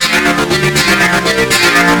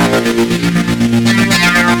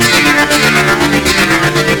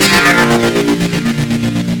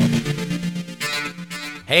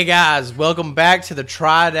Hey guys, welcome back to the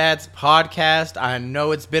Dads podcast. I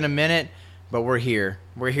know it's been a minute, but we're here.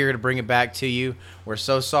 We're here to bring it back to you. We're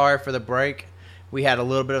so sorry for the break. We had a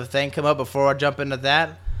little bit of a thing come up. Before I jump into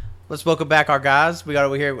that, let's welcome back our guys. We got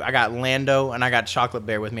over here. I got Lando and I got Chocolate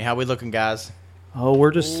Bear with me. How we looking, guys? Oh,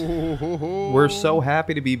 we're so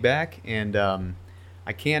happy to be back, and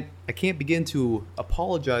I can't begin to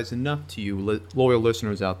apologize enough to you loyal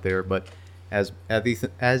listeners out there. But as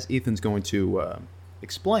Ethan's going to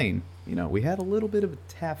explain, we had a little bit of a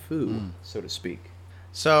tafu, so to speak.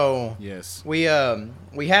 So yes, we had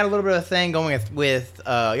a little bit of a thing going with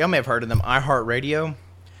y'all may have heard of them, iHeartRadio,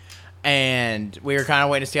 and we were kind of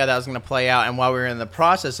waiting to see how that was going to play out. And while we were in the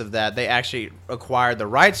process of that, they actually acquired the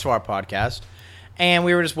rights to our podcast. And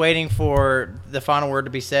we were just waiting for the final word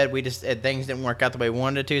to be said. Things didn't work out the way we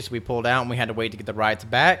wanted it to, so we pulled out and we had to wait to get the rights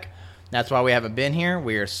back. That's why we haven't been here.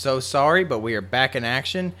 We are so sorry, but we are back in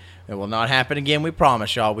action. It will not happen again. We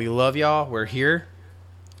promise y'all. We love y'all. We're here.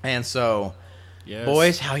 And so, yes.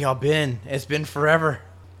 Boys, how y'all been? It's been forever.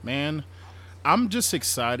 Man, I'm just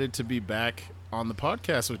excited to be back on the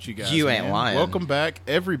podcast with you guys. You ain't lying. Welcome back,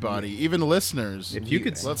 everybody, even listeners.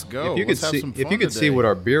 Let's go. If you could see what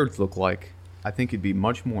our beards look like, I think you'd be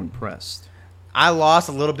much more impressed. I lost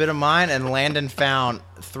a little bit of mine, and Landon found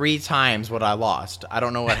 3 times what I lost. I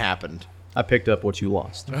don't know what happened. I picked up what you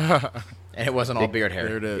lost. And it wasn't all beard hair.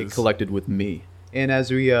 There it is. It collected with me. And as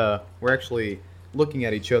we're actually looking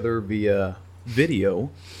at each other via video,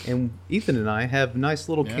 and Ethan and I have nice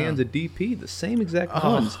little cans of DP, the same exact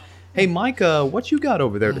ones. Hey, Mike, what you got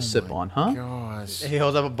over there to sip on, huh? Gosh. He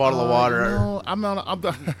holds up a bottle of water. No,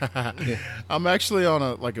 I'm actually on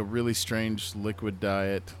a really strange liquid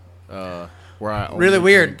diet where I really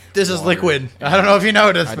weird. This is liquid. I don't know if you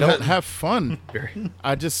noticed. I don't have fun.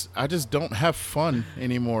 I just don't have fun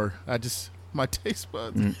anymore. My taste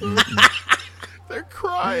buds. They're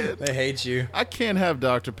crying. They hate you. I can't have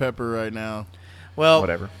Dr. Pepper right now. Well,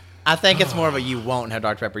 whatever. I think it's more of a you won't have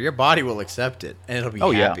Dr. Pepper. Your body will accept it, and it'll be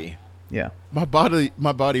happy. Yeah. My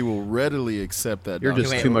body will readily accept that. You're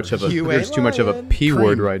just too much of a P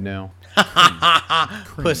word right now.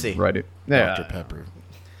 Pussy. Right. Dr. Pepper.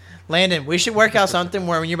 Landon, we should work out something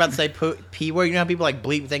where when you're about to say P word, you know how people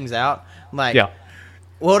bleep things out?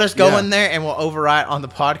 We'll just go in there and we'll overwrite on the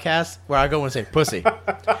podcast where I go and say pussy.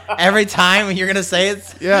 Every time you're going to say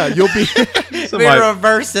it. Yeah, you'll be a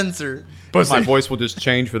reverse censor. Pussy. My voice will just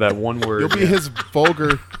change for that one word. You'll be his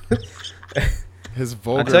vulgar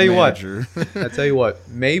I tell you manager. I tell you what.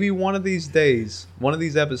 Maybe one of these days, one of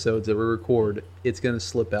these episodes that we record, it's going to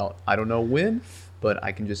slip out. I don't know when, but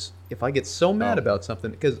I can just, if I get so mad about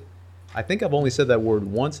something, because I think I've only said that word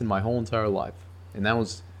once in my whole entire life, and that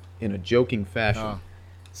was in a joking fashion.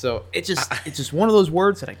 So it's just one of those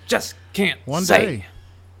words that I just can't say. One day.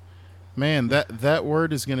 Man, that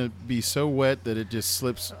word is going to be so wet that it just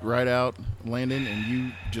slips right out, Landon, and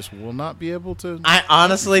you just will not be able to. I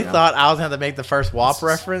honestly thought I was going to make the first WAP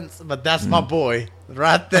reference, but that's my boy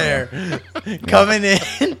right there. Coming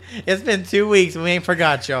in. It's been 2 weeks and we ain't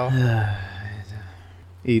forgot y'all.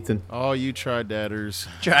 Ethan. Oh, you Tridadders.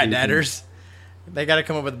 Tridadders. They got to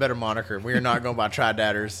come up with a better moniker. We are not going by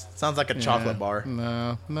Tridadders. Sounds like a chocolate bar.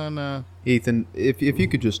 No. Ethan, if you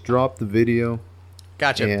could just drop the video.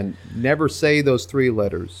 Gotcha. And never say those 3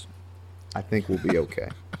 letters, I think we'll be okay.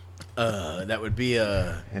 That would be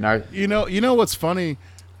And you know what's funny?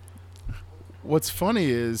 What's funny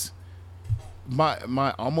is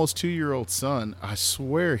my almost 2-year-old son. I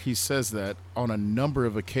swear he says that on a number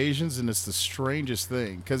of occasions, and it's the strangest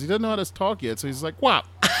thing because he doesn't know how to talk yet. So he's like, "Wop,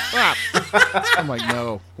 wop." I'm like,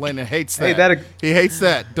 "No, Landon hates that. Hey, he hates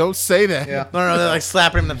that. Don't say that." Yeah. No, they're like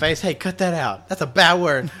slapping him in the face. Hey, cut that out. That's a bad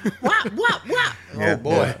word. Wop, wop, wop. Yeah, oh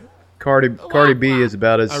boy. Cardi B is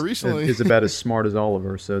about as smart as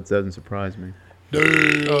Oliver, so it doesn't surprise me.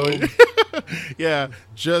 Yeah,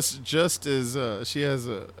 just as she has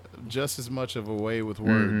just as much of a way with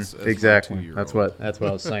words. As exactly. That's what I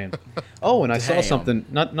was saying. Oh, and I saw something.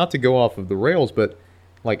 Not to go off of the rails, but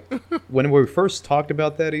when we first talked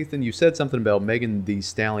about that, Ethan, you said something about Megan Thee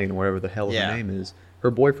Stallion, or whatever the hell her name is. Her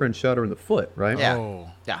boyfriend shot her in the foot, right? Yeah. Oh.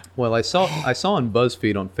 Yeah. Well, I saw on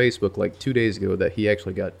BuzzFeed on Facebook 2 days ago that he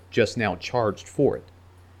actually got just now charged for it,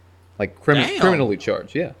 criminally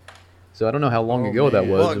charged. Yeah. So I don't know how long ago that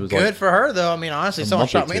was. Well, it was good for her though. I mean, honestly, someone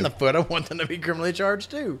shot me in two. the foot. I want them to be criminally charged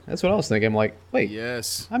too. That's what I was thinking. I'm like, wait.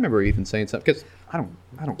 Yes. I remember Ethan saying something because I don't.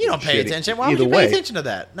 You don't pay attention. Why would you pay attention to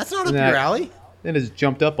that? That's not up your alley. Then it just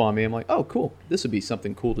jumped up on me. I'm like, oh, cool. This would be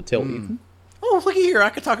something cool to tell Ethan. Oh, looky here. I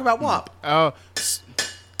could talk about WAP.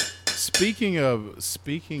 Speaking of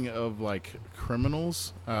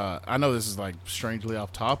criminals, I know this is strangely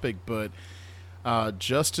off topic, but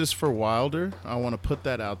Justice for Wilder. I want to put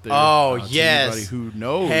that out there. Oh, to yes. anybody who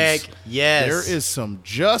knows. Heck yes. There is some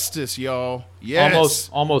justice, y'all. Yes.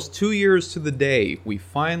 Almost 2 years to the day, we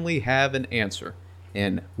finally have an answer,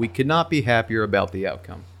 and we could not be happier about the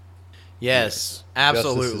outcome. Yes,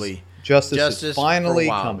 absolutely. Justice is finally for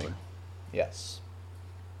Wilder. coming. Yes.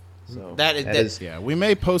 So That is Yeah, we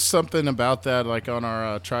may post something about that, like on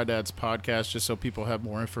our Tridads podcast, just so people have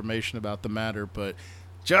more information about the matter. But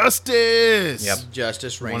justice. Yep.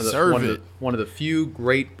 justice one reigns. of, the, Serve one, of it. the, one of the few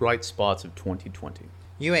great bright spots of 2020.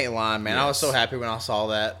 You ain't lying, man. I was so Yes. happy when I saw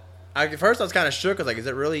that. At first, I was kind of shook. I was like, "Is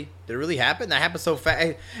it really? Did it really happen? That happened so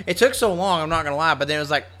fast. It took so long. I'm not gonna lie." But then it was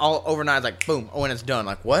like all overnight. It's like boom. Oh, and it's done.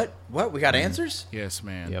 Like what? What? We got answers? Yes,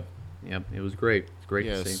 man. Yep. It was great. It's great to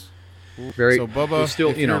Yes. see. Very. So, Bubba, we're still,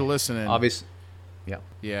 if you're listening, obvious.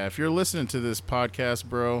 Yeah, if you're listening to this podcast,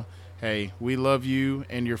 bro, hey, we love you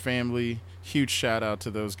and your family. Huge shout out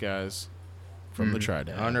to those guys from the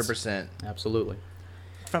Tridads. 100%. Absolutely.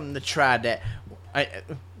 From the Tridad.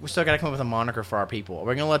 We still gotta come up with a moniker for our people. Are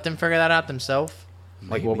we gonna let them figure that out themselves?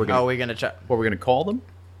 Like what we're gonna, Oh, we're gonna try. what we're gonna call them?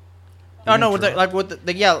 Oh no, like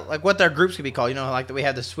what their groups could be called. You know, like we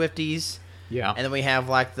have the Swifties, Yeah. and then we have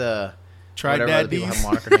like the whatever other people have Tridaddies.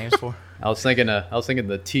 moniker names for. I was thinking the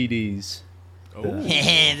TDs. Oh,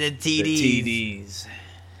 the TDs.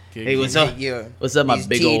 Hey, what's up? What's up, my These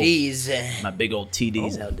big old TDs? my big old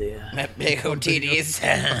TDs out there? My big old TDs.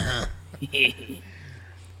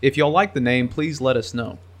 If y'all like the name, please let us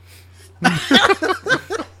know.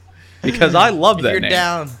 Because I love If that you're name.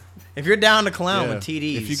 down, if you're down to clown yeah. with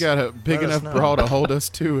TDs, If you got a big let us enough know. bra to hold us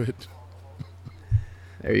to it.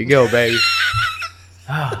 There you go, baby.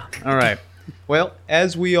 All right. Well,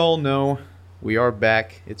 as we all know, we are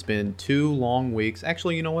back. It's been 2 long weeks.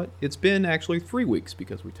 Actually, you know what? It's been actually 3 weeks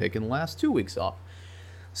because we've taken the last 2 weeks off.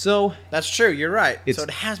 So That's true. You're right. It's So it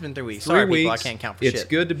has been 3 weeks. 3 Sorry, weeks. people. I can't count for it's shit.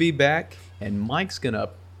 good to be back, and Mike's gonna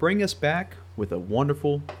bring us back with a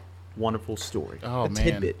wonderful, wonderful story. Oh, a man.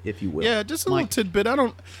 tidbit, if you will. Yeah, just a little Mike, tidbit.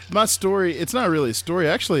 My story, it's not really a story.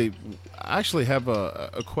 I actually have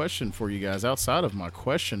a question for you guys outside of my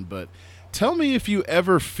question, but tell me if you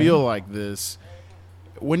ever feel like this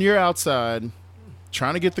when you're outside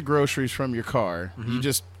trying to get the groceries from your car. You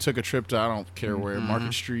just took a trip to, I don't care where,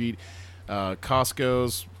 Market Street,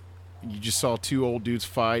 Costco's. You just saw 2 old dudes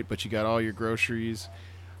fight, but you got all your groceries.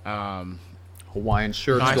 Hawaiian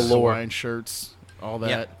shirts Nice. galore. Hawaiian shirts, all that.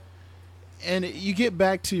 Yep. And you get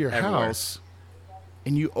back to your Everywhere. house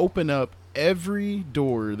and you open up every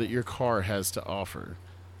door that your car has to offer.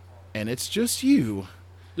 And it's just you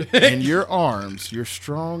and your arms, your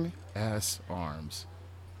strong ass arms.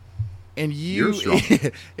 And You're strong.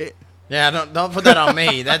 Yeah, don't put that on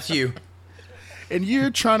me. That's you. And you're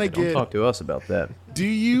trying to Don't get talk to us about that. Do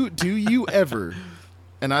you ever,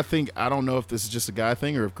 and I don't know if this is just a guy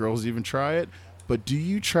thing or if girls even try it, but do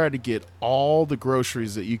you try to get all the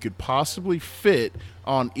groceries that you could possibly fit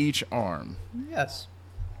on each arm? Yes.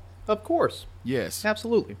 Of course. Yes.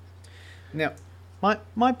 Absolutely. Now,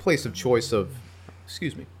 my place of choice of,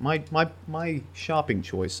 my shopping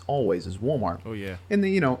choice always is Walmart. Oh, yeah.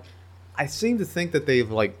 And I seem to think that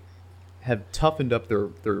they've have toughened up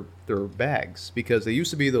their bags because they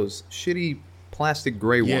used to be those shitty plastic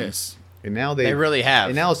gray Yes. ones, and now they really have.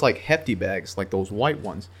 And now it's like hefty bags, like those white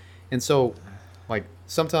ones, and so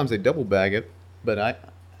sometimes they double bag it, but I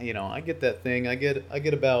get that thing. I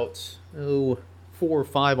get about 4 or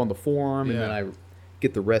 5 on the forearm, and Yeah. then I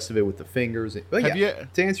get the rest of it with the fingers. But Have yeah, you-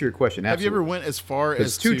 to answer your question, Have you ever absolutely. went as far Because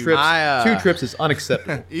as 2 to- trips, I, 2 trips is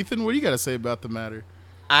unacceptable. Ethan, what do you got to say about the matter?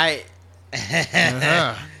 I.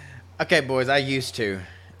 Uh-huh. Okay, boys. I used to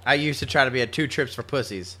try to be a 2 trips for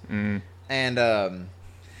pussies, and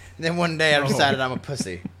then one day I decided I'm a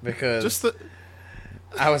pussy because Just the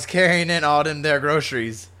I was carrying in all them their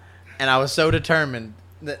groceries, and I was so determined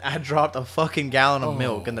that I dropped a fucking gallon of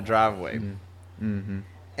milk in the driveway. Mm-hmm.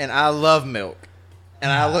 And I love milk.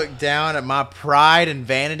 And I looked down at my pride and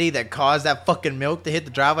vanity that caused that fucking milk to hit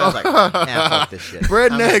the driveway. I was like, nah, fuck this shit.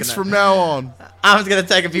 bread I'm and just eggs gonna- from now on. I was gonna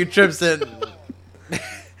take a few trips and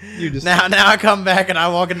You just now I come back and I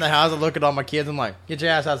walk in the house and look at all my kids. I'm like, get your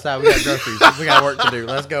ass outside. We got groceries. We got work to do.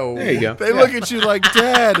 Let's go. there you go. They look at you like,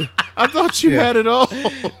 Dad, I thought you Yeah. had it all.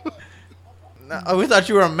 Oh, we thought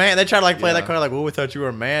you were a man. They try to play Yeah. that card like, well, we thought you were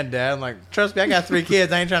a man, Dad. I'm like, trust me, I got 3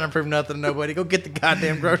 kids. I ain't trying to prove nothing to nobody. Go get the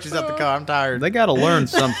goddamn groceries out the car. I'm tired. They got to learn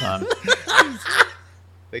sometime.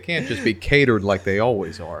 They can't just be catered like they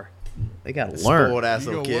always are. They gotta learn. Spoiled ass You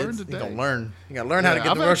little gonna learn kids. You today. gonna learn. You gotta learn how to get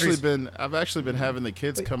I've the groceries. I've actually been having the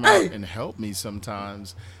kids come out and help me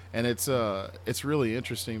sometimes, and it's really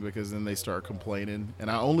interesting because then they start complaining,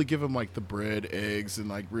 and I only give them like the bread, eggs, and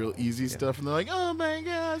like real easy stuff, and they're like, "Oh my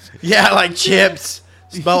gosh!" Yeah, like chips,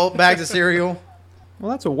 bags of cereal.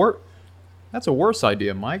 Well, that's a worse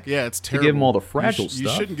idea, Mike. Yeah, it's To terrible. give them all the fragile You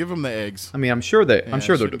stuff. shouldn't give them the eggs. I mean, I'm sure they're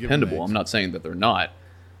shouldn't give 'em dependable. eggs. I'm not saying that they're not.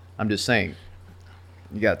 I'm just saying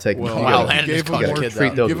you gotta take them. Well, you wow, gotta, Landon you just gave them called more, kids treat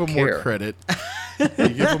out. those give with them more care. credit. You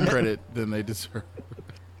give them credit than they deserve.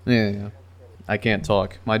 yeah. I can't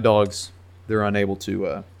talk. My dogs, they're unable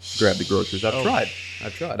to grab the groceries.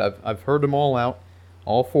 I've tried. I've heard them all out.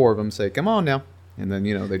 All 4 of them say, "Come on now," and then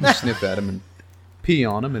they just sniff at them and pee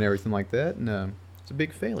on them and everything like that. And it's a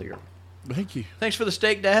big failure. Thank you. Thanks for the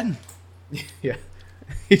steak, Dad. Yeah.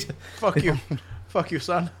 Fuck you. Fuck you,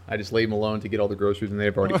 son. I just leave them alone to get all the groceries, and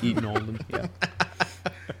they've already eaten all of them. Yeah.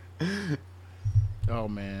 Oh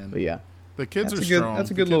man, But yeah. the kids That's are a good. strong.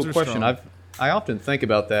 That's a The good kids little are question. strong. I often think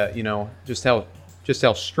about that. Just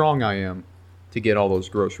how strong I am to get all those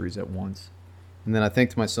groceries at once, and then I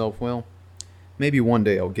think to myself, well, maybe one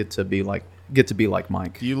day I'll get to be like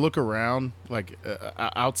Mike. Do you look around, like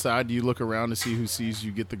outside? Do you look around to see who sees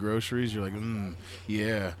you get the groceries? You're like,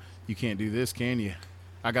 yeah, you can't do this, can you?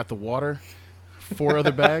 I got the water, 4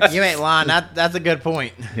 other bags. You ain't lying. That's a good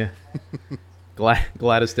point. Yeah.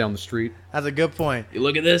 Gladys down the street. That's a good point. You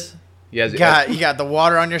look at this. Yeah. You got the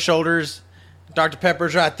water on your shoulders, Dr.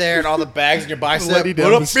 Pepper's right there, and all the bags in your bicep. Lady down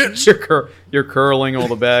What up, the street. bitch? You're curling all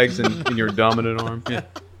the bags in your dominant arm. Yeah.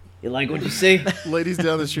 You like what you see? Ladies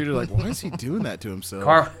down the street are like, why is he doing that to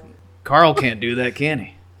himself? Carl can't do that, can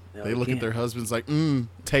he? They look at their husbands like,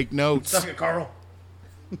 take notes. Suck it, Carl.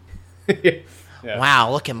 Yeah.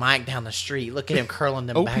 Wow, look at Mike down the street. Look at him curling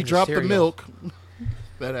them Oh, bags he dropped of the cereal. milk.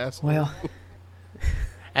 That asshole. Well,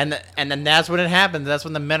 And then that's when it happens. That's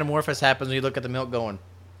when the metamorphosis happens when you look at the milk going,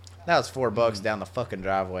 that was $4 down the fucking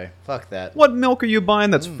driveway. Fuck that. what milk are you buying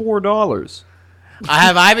that's $4? I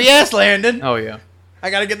have IBS, Landon. Oh yeah. I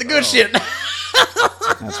gotta get the good shit.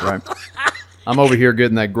 That's right. I'm over here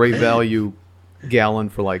getting that great value gallon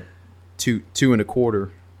for like two and a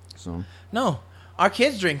quarter. So No, our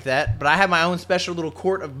kids drink that, but I have my own special little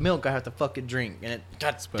quart of milk I have to fucking drink, and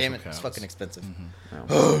God damn it, it's cows. fucking expensive.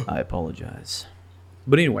 well, I apologize.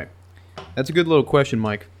 But anyway, that's a good little question,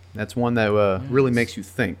 Mike. That's one that really makes you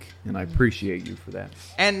think, and I appreciate you for that.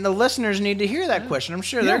 And the listeners need to hear that question. I'm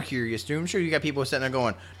sure they're curious too. I'm sure you got people sitting there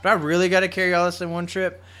going, "Do I really got to carry all this in one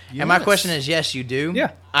trip?" And my Yes. question is, yes, you do.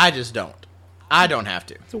 Yeah. I just don't. I don't have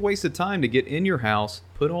to. It's a waste of time to get in your house,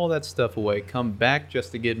 put all that stuff away, come back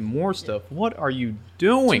just to get more stuff. What are you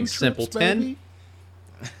doing, 2 trips, simpleton? baby.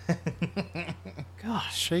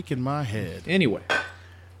 Gosh. Shaking my head. Anyway,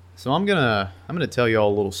 so I'm gonna tell you all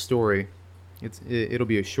a little story. It'll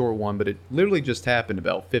be a short one, but it literally just happened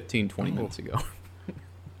about 15, 20 minutes ago.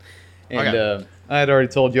 And Okay. I had already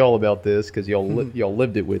told y'all about this because y'all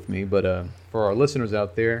lived it with me. But for our listeners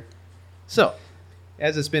out there, so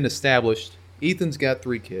as it's been established, Ethan's got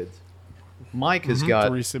 3 kids. Mike has got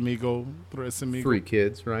Tres amigo. 3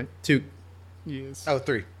 kids, right? 2, Yes. Oh,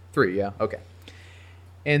 3. 3, yeah, okay.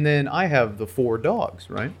 And then I have the 4 dogs,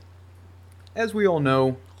 right? As we all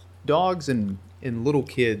know, dogs and little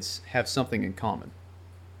kids have something in common.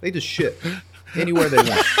 They just shit anywhere they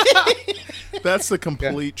want. That's the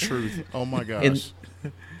complete truth. Oh my gosh.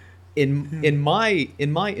 In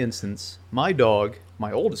my instance, my dog,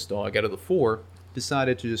 my oldest dog out of the 4,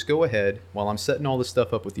 decided to just go ahead while I'm setting all this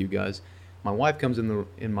stuff up with you guys. My wife comes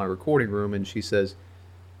in my recording room and she says,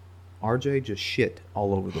 "RJ just shit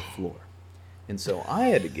all over the floor." And so I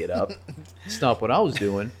had to get up, stop what I was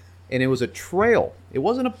doing, and it was a trail. It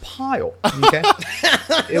wasn't a pile, okay?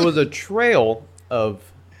 It was a trail of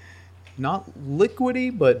not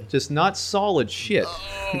liquidy, but just not solid shit.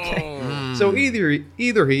 Okay? So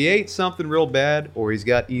either he ate something real bad or he's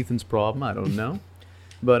got Ethan's problem. I don't know.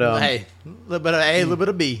 But Hey, a little bit of A, a little bit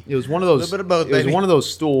of B. it was one of those. Little bit of both, it was baby. one of those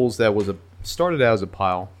stools that started out as a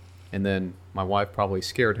pile, and then my wife probably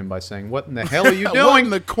scared him by saying, "What in the hell are you doing?" What in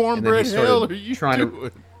the And then cornbread he started hell are you trying to-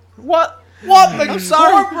 doing? What? I'm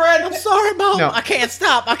sorry, Brett. I'm sorry, Mom. No. I can't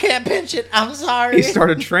stop. I can't pinch it. I'm sorry. He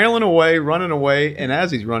started trailing away, running away, and as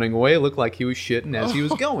he's running away, it looked like he was shitting as he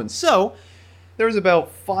was going. So there was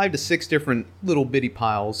about 5 to 6 different little bitty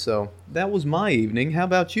piles. So that was my evening. How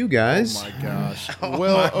about you guys? Oh my gosh. Oh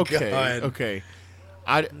Well, my okay, God. okay.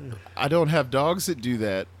 I don't have dogs that do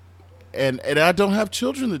that, and I don't have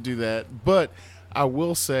children that do that. But I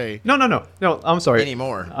will say, No. I'm sorry.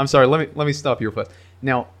 Anymore. I'm sorry. Let me stop you real fast.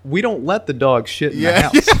 Now we don't let the dogs shit in Yeah.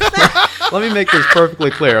 the house. Let me make this perfectly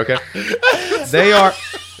clear, okay?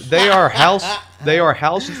 They are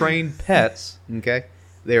house trained pets. Okay,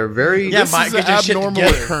 they are very. Yeah, This Mike, is get an your shit abnormal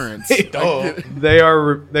together. occurrence. Oh. They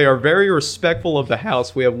are very respectful of the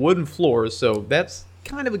house. We have wooden floors, so that's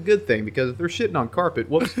kind of a good thing because if they're shitting on carpet,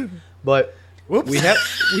 whoops. But we have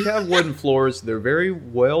wooden floors. They're very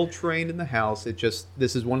well trained in the house.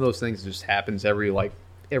 This is one of those things that just happens every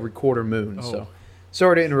quarter moon. Oh. So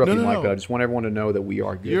sorry to interrupt No, you, no, Mike. no. I just want everyone to know that we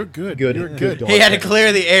are good. You're good. Good. You're good. good. He had to dog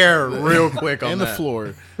clear the air real quick on and the that.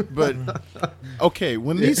 floor. But okay,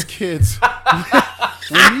 when these kids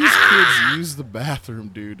use the bathroom,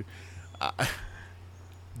 dude,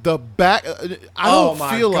 the back. I Oh don't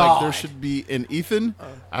my feel like there God. should be. And Ethan,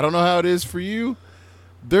 I don't know how it is for you.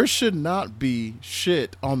 There should not be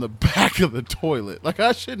shit on the back of the toilet. Like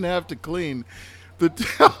I shouldn't have to clean the.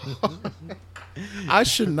 I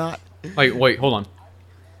should not. Wait, hold on.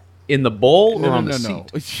 In the bowl or on the No.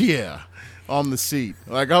 seat? Yeah, on the seat.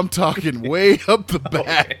 Like I'm talking way up the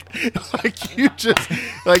back. Like you just,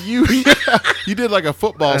 like you did like a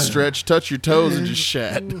football stretch, touch your toes and just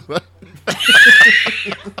shat.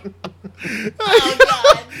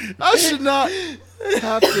 I should not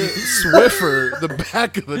have to Swiffer the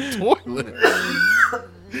back of the toilet.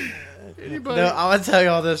 Anybody? No, I'm gonna tell you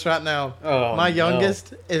all this right now. Oh, my no.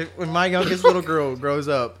 youngest, when my youngest little girl grows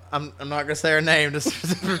up, I'm not gonna say her name just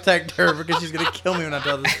to protect her because she's gonna kill me when I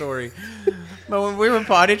tell the story. But when we were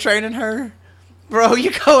potty training her, bro,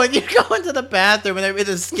 you go into the bathroom and there's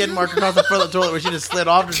a skid mark across the front of the toilet where she just slid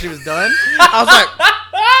off and she was done. I was like,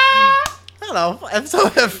 I don't know. And so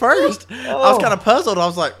at first, I was kind of puzzled. I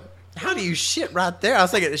was like, how do you shit right there? I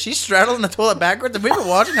was thinking, is she straddling the toilet backwards? And we were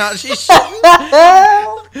watching how she's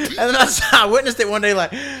shitting. And then I witnessed it one day,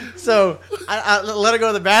 like, so I let her go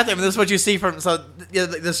to the bathroom, and this is what you see from, so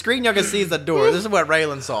the screen y'all can see is the door. This is what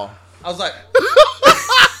Raylan saw. I was like,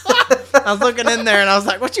 I was looking in there, and I was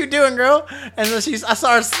like, what you doing, girl? And then I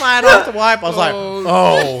saw her slide off the wipe. I was like,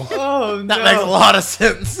 Oh, that makes a lot of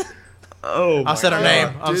sense. Oh, I said her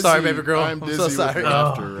name. I'm Dizzy. sorry, baby girl. I'm I'm dizzy so with sorry.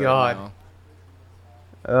 laughter Oh, right God. now.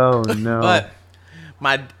 Oh no. But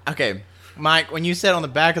Mike, when you said on the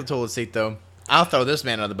back of the toilet seat, though, I'll throw this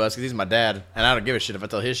man under the bus because he's my dad, and I don't give a shit if I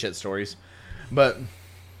tell his shit stories. But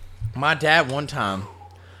my dad one time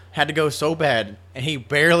had to go so bad, and he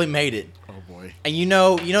barely made it. Oh boy. And you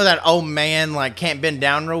know that old man like can't bend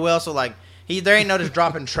down real well, so like there ain't no just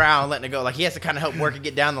dropping trowel and letting it go. Like he has to kind of help work and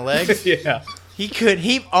get down the legs. yeah.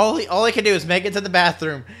 All he could do is make it to the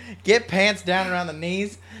bathroom, get pants down around the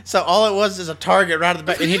knees. So all it was is a target right at the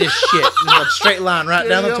back, and he just shit in a straight line right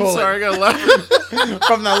down the I'm toilet. sorry, I got laugh.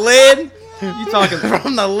 From the lid, You talking?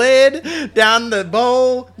 from the lid down the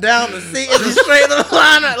bowl, down the seat, it's a straight little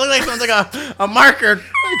line. It looked like something like a marker.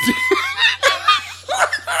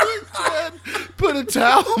 Dad, put a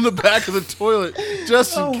towel on the back of the toilet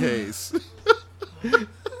just in case.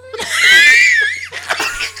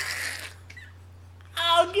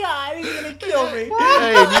 Oh God, he's gonna kill me.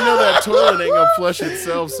 Hey, and you know that toilet ain't gonna flush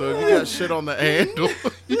itself, so if you got shit on the handle,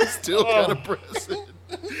 you still gotta press it.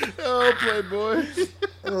 Oh, Playboy.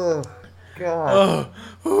 Oh God.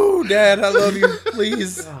 Oh, Dad, I love you.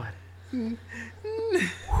 Please,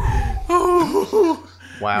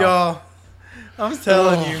 Wow. y'all. I'm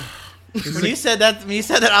telling you. When you said that,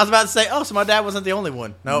 I was about to say, "Oh, so my dad wasn't the only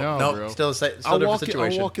one." No, Nope, bro. Still a different I'll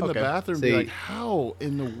situation. walk in the Okay. bathroom and See. be like, how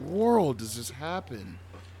in the world does this happen?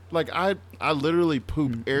 Like, I literally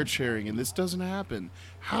poop air chairing, and this doesn't happen.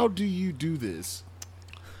 How do you do this?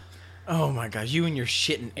 Oh my God, you and your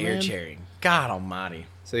shit and air Man. chairing. God Almighty.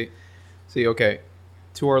 See, okay.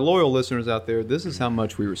 To our loyal listeners out there, this is how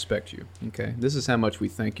much we respect you. Okay, this is how much we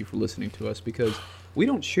thank you for listening to us because we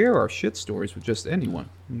don't share our shit stories with just anyone.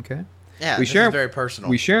 Okay. Yeah, we this share is 'em- very personal.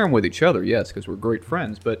 We share them with each other, yes, because we're great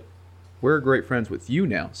friends. But we're great friends with you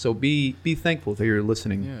now. So be thankful that you're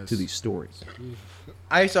listening Yes. to these stories.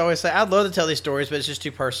 I used to always say, I'd love to tell these stories, but it's just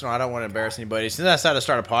too personal. I don't want to embarrass anybody. So then I decided to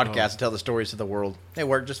start a podcast and tell the stories to the world. It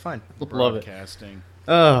worked just fine. Love it. Broadcasting.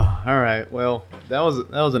 Oh, all right. Well, that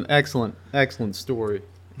was an excellent story.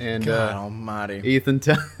 And God Almighty. Ethan,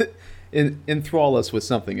 enthrall us with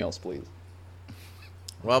something else, please.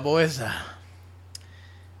 Well, boys, I'm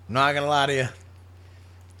not going to lie to you.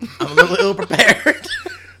 I'm a little ill prepared.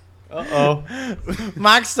 Uh-oh.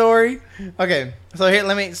 Mike's story. Okay, so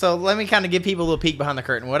let me kind of give people a little peek behind the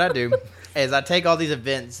curtain. What I do is I take all these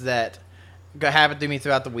events that happen to me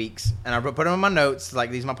throughout the weeks, and I put them in my notes. Like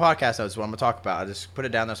these are my podcast notes. What I'm gonna talk about. I just put it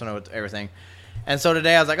down there so I know everything. And so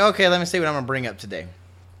today I was like, okay, let me see what I'm gonna bring up today.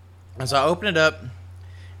 And so I open it up,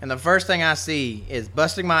 and the first thing I see is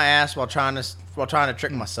busting my ass while trying to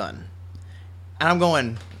trick my son. And I'm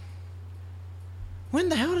going, when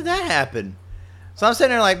the hell did that happen? So I'm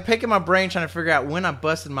sitting there like picking my brain, trying to figure out when I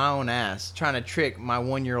busted my own ass, trying to trick my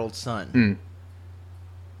 1-year-old son. And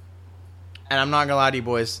I'm not gonna lie to you,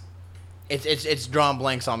 boys. It's drawn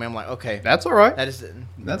blanks on me. I'm like, okay, That's all right.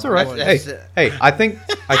 That's all right. Hey, I think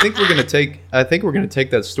we're gonna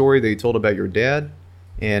take that story that you told about your dad,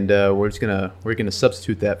 and we're gonna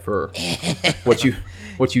substitute that for what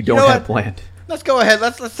you don't have planned. Let's go ahead.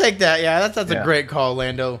 Let's take that. Yeah, that's a great call,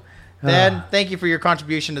 Lando. Dad, thank you for your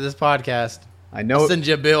contribution to this podcast. I know. I'll send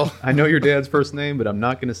you a bill. I know your dad's first name, but I'm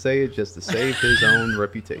not gonna say it just to save his own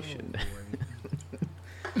reputation.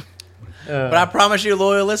 But I promise you,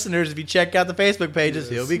 loyal listeners, if you check out the Facebook pages,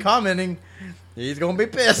 he'll be commenting. He's gonna be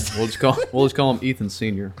pissed. We'll just call him Ethan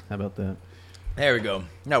Senior. How about that? There we go.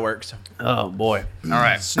 That works. Oh boy! All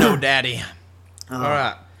right, Snow Daddy. All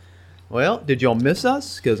right. Well, did y'all miss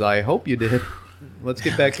us? Because I hope you did. Let's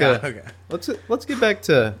get back to Okay. let's get back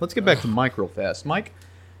to Mike real fast. Mike,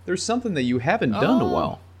 there's something that you haven't done in a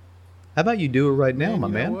while. How about you do it right now, my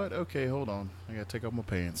you man? know what? Okay, hold on. I gotta take off my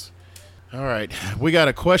pants. All right, we got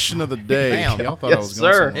a question of the day. Bam. Y'all thought Yes, I was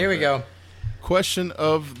going sir. somewhere Here we with that. go. Question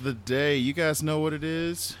of the day. You guys know what it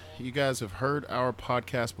is. You guys have heard our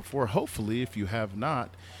podcast before. Hopefully, if you have not,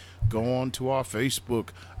 go on to our Facebook,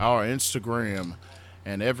 our Instagram,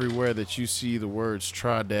 and everywhere that you see the words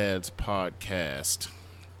Try Dad's Podcast.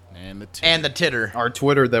 And And the titter. Our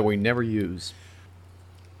Twitter that we never use.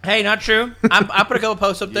 Hey, not true. I put a couple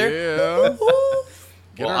posts up there. Yeah.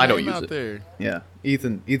 Get Well, our I don't name use out it. there. Yeah,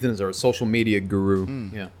 Ethan is our social media guru.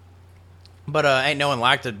 Yeah. But ain't no one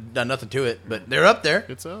liked it, done nothing to it. But they're up there.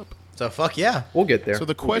 It's up. So fuck yeah. We'll get there. So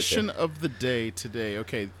the question of the day today,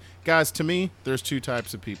 okay, guys, to me, there's two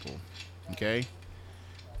types of people, okay?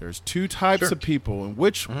 There's two types of people, and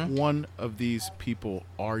which one of these people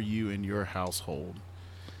are you in your household?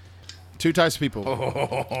 Two types of people.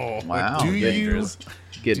 Wow. Do you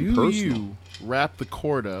Getting do personal. you wrap the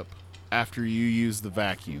cord up after you use the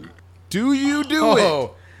vacuum? Do you do it?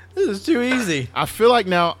 Oh, this is too easy. I feel like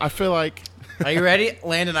Are you ready?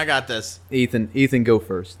 Landon, I got this. Ethan, go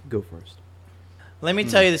first. Let me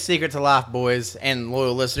tell you the secret to life, boys and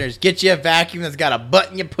loyal listeners. Get you a vacuum that's got a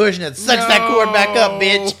button you push and it sucks that cord back up,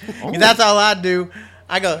 bitch. 'Cause that's all I do.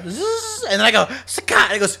 I go, zzz, and then I go,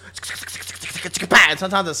 and it goes, and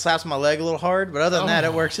sometimes it slaps my leg a little hard, but other than that,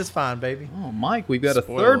 it works just fine, baby. Oh, Mike, we've got a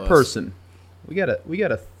Spoil third us. person. We got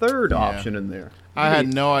a third option in there. I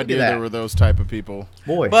had no idea there were those type of people.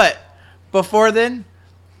 Boy. But before then,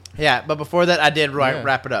 I did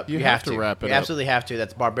wrap it up. You have to wrap it You up. absolutely have to.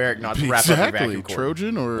 That's barbaric not to wrap up your Exactly. vacuum cord.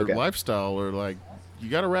 Trojan or Okay. lifestyle or like, you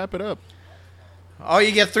got to wrap it up. Oh,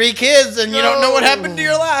 you get 3 kids and you don't know what happened to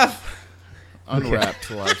your life.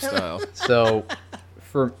 Unwrapped lifestyle. So,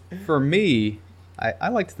 for me, I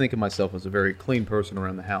like to think of myself as a very clean person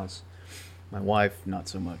around the house. My wife, not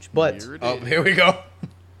so much. But Here it Oh, is. here we go.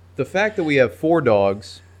 the fact that we have 4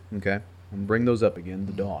 dogs, okay, and bring those up again,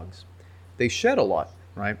 the dogs, they shed a lot,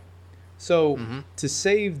 right? So to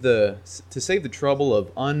save the trouble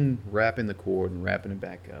of unwrapping the cord and wrapping it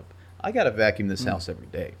back up, I got to vacuum this house every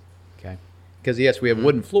day, okay? Because yes, we have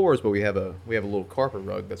wooden floors, but we have a little carpet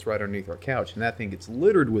rug that's right underneath our couch, and that thing gets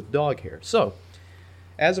littered with dog hair. So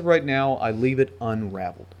as of right now, I leave it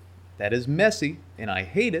unraveled. That is messy, and I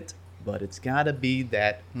hate it, but it's got to be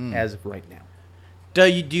that as of right now. Do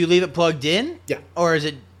you leave it plugged in? Yeah. Or is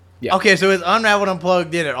it? Yeah. Okay, so it's unraveled and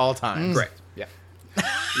plugged in at all times. Correct. Yeah.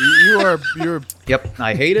 You're Yep.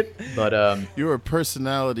 I hate it, but you're a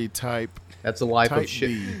personality type. that's the life Type of shit.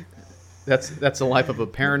 B. That's the life of a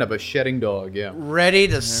parent of a shedding dog. Yeah. Ready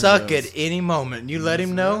to suck it at any moment. You let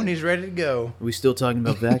him know, and he's ready to go. Are we still talking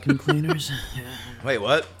about vacuum cleaners? Wait,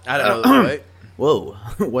 what? I don't know. Wait. Whoa!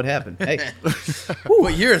 What happened? Hey,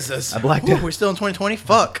 What year is this? I blacked Ooh, out. We're still in 2020.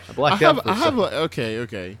 Fuck. I blacked out.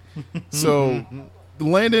 Okay. So,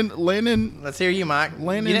 Landon, Let's hear you, Mike.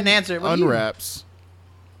 Landon You didn't answer it. What do you- unwraps.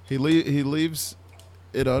 He leaves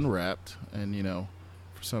it unwrapped, and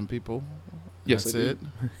for some people, Yes, that's I do. it.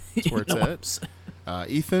 That's where it's at.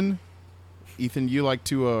 Ethan, you like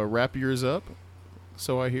to wrap yours up,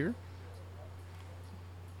 so I hear.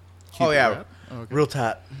 Keep Oh, it yeah. wrapped? Okay. Real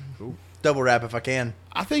tight. Cool. Double wrap if I can.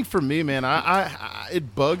 I think for me, man, I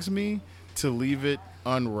it bugs me to leave it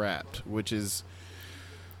unwrapped, which is,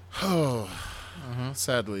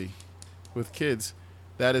 sadly, with kids,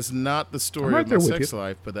 that is not the story I'm right of my there with sex you.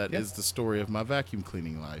 life, but that is Yeah. the story of my vacuum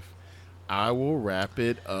cleaning life. I will wrap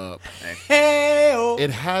it up. Hey-o.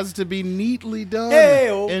 It has to be neatly done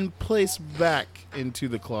Hey-o. and placed back into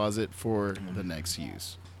the closet for the next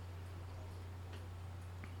use.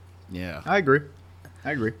 Yeah. I agree.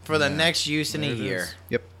 For the next use in a There it year. is.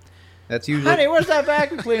 Yep. That's usually Honey, where's that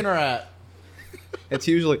vacuum cleaner at? It's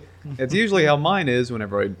usually how mine is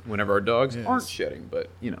whenever our dogs aren't shedding. But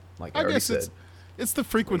like I already guess said, it's the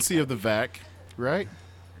frequency of the vac, right?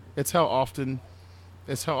 It's how often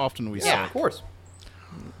we say yeah, it. of course.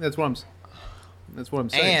 That's what I'm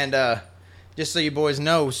saying. And just so you boys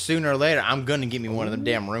know, sooner or later, I'm gonna get me one of them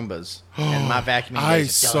damn Roombas, and my vacuuming I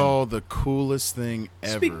days are done. saw the coolest thing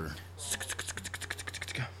ever.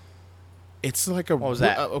 It's like a. What was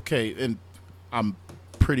that? Okay, and I'm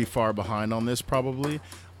pretty far behind on this probably,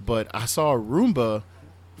 but I saw a Roomba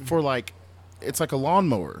for like, it's like a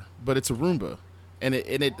lawnmower, but it's a Roomba, and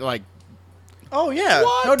it like. Oh yeah,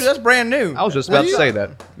 What? no, dude, that's brand new. I was just about to say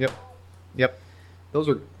that. Yep.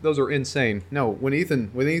 Those are insane. No, when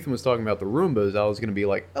Ethan was talking about the Roombas, I was going to be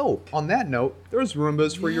like, oh, on that note, there's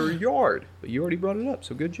Roombas for your yard. But you already brought it up,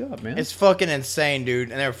 so good job, man. It's fucking insane, dude,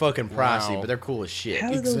 and they're fucking pricey, Wow. but they're cool as shit. How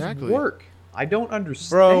do Exactly. those work? I don't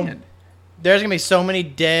understand. Bro. There's gonna be so many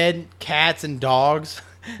dead cats and dogs.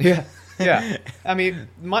 Yeah. I mean,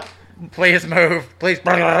 Please move, please.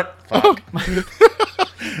 Fuck.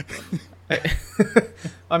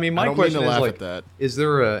 I mean, my I don't mean question to is laugh like, at that. is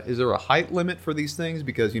there a height limit for these things?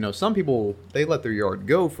 Because some people, they let their yard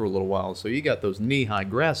go for a little while, so you got those knee-high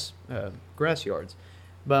grass yards.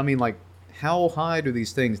 But I mean, like, how high do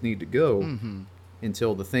these things need to go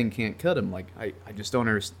until the thing can't cut them? Like, I just don't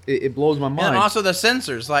understand. It blows my mind. And also the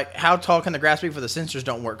sensors, like how tall can the grass be for the sensors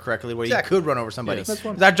don't work correctly where Exactly. you could run over somebody. Yes. That's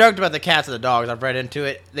what 'Cause I joked about the cats and the dogs. I've read into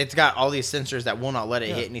it. It's got all these sensors that will not let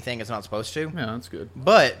it hit anything it's not supposed to. Yeah, that's good.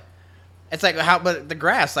 But it's like but the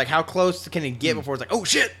grass, like how close can it get before it's like, oh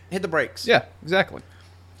shit, hit the brakes. Yeah, exactly.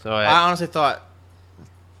 So I honestly thought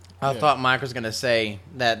Mike was gonna say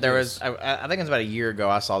that there was. I think it was about a year ago.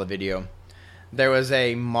 I saw the video. There was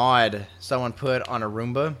a mod someone put on a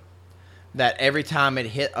Roomba that every time it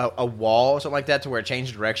hit a wall or something like that to where it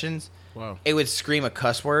changed directions, Wow. it would scream a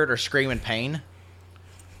cuss word or scream in pain.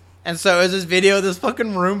 And so it was this video of this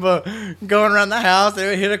fucking Roomba going around the house. They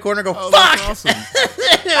would hit a corner and go, Oh, fuck! that's awesome.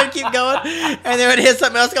 They would keep going. And they would hit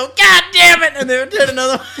something else and go, God damn it! And they would hit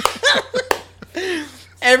another one.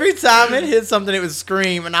 Every time it hit something, it would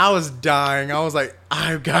scream. And I was dying. I was like,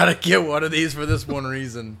 I've got to get one of these for this one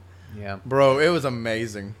reason. yeah. Bro, it was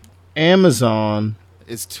amazing. Amazon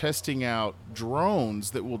is testing out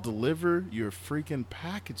drones that will deliver your freaking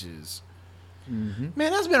packages. Man,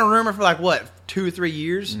 that's been a rumor for like, what, 2 or 3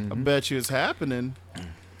 years? I bet you it's happening.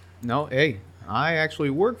 No, hey, I actually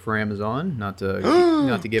work for Amazon. Not to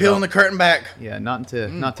give Peeling out, the curtain back. yeah, not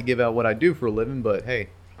to give out what I do for a living, but hey,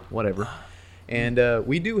 whatever. And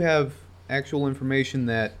we do have actual information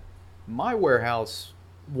that my warehouse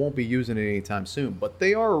won't be using it anytime soon, but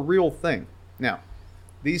they are a real thing. Now,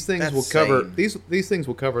 these things That's will cover insane. these things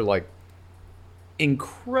will cover like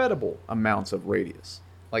incredible amounts of radius.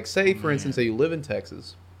 Like say for instance that you live in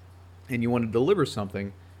Texas and you want to deliver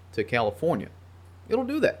something to California. It'll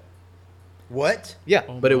do that. What? Yeah,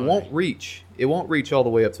 Oh but it my. won't reach. It won't reach all the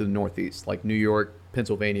way up to the Northeast, like New York,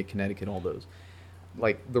 Pennsylvania, Connecticut, all those.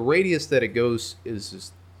 Like the radius that it goes is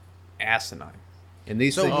just asinine. And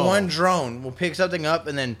these So things, one drone will pick something up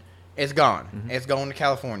and then it's gone. It's going to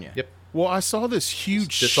California. Yep. Well, I saw this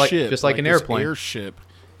huge Just like- ship. just like an this airplane. airship.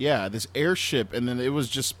 Yeah, this airship. And then it was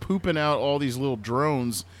just pooping out all these little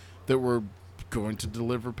drones that were going to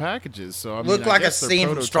deliver packages. So, I mean, Looked I like a guess they're scene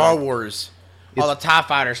from prototype. Star Wars. All the TIE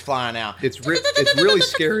fighters flying out. it's really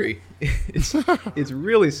scary. It's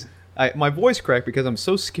really. My voice cracked because I'm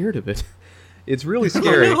so scared of it. It's really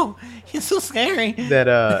scary Oh, no. It's so scary. that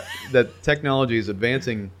that technology is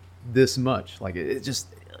advancing this much. Like it just,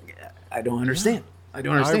 I don't understand. I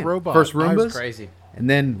don't understand. iRobot. First It's Roombas, crazy. and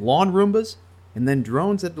then lawn Roombas, and then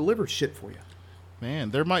drones that deliver shit for you.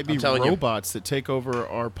 Man, there might be I'm telling you. robots that take over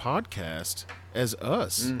our podcast as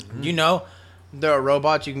us. You know, there are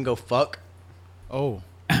robots you can go fuck. Oh,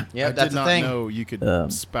 Yeah, I that's did the not thing. know you could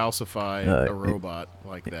spousify a robot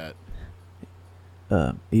like that.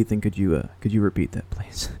 Ethan, could you repeat that,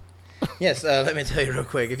 please? Yes, let me tell you real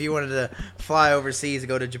quick. If you wanted to fly overseas,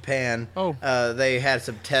 go to Japan, they had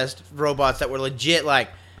some test robots that were legit, like,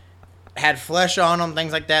 had flesh on them,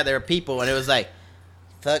 things like that. They were people, and it was like,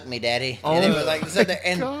 fuck me, daddy. And it was like, sit there,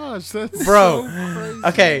 and Gosh, that's bro, so crazy.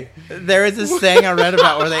 okay, there is this thing I read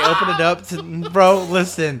about where they open it up to, bro,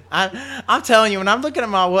 listen, I'm telling you, when I'm looking at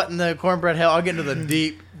my what in the cornbread hell, I'll get into the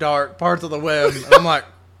deep, dark parts of the web, and I'm like,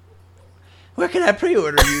 where can I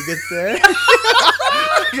pre-order you, good sir?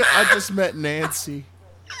 I just met Nancy.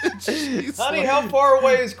 She's Honey, like- how far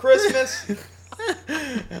away is Christmas?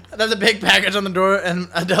 There's a big package on the door, and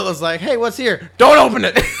Adela's like, hey, what's here? Don't open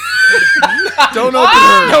it! Don't open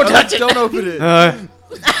her. Don't touch it. Don't open it.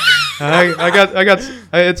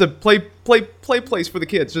 It's a play place for the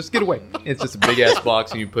kids. Just get away. It's just a big ass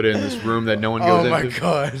box, and you put it in this room that no one goes into. Oh my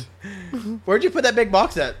god! Where'd you put that big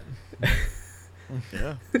box at?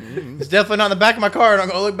 Yeah. It's definitely not in the back of my car. I'm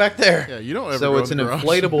gonna look back there. Yeah, you don't ever So go it's in an the garage.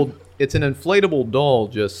 inflatable. It's an inflatable doll,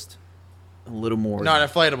 just a little more. Not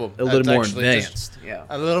inflatable. a little That's more actually just advanced. Yeah.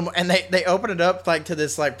 A little more, and they open it up like to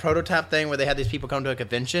this like prototype thing where they had these people come to a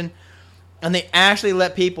convention, and they actually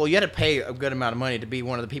let people. You had to pay a good amount of money to be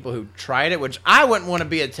one of the people who tried it, which I wouldn't want to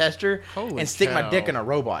be a tester Holy and stick my cow. dick in a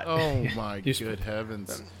robot. Oh my You good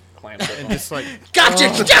heavens! Clamps it And on. just like Gotcha!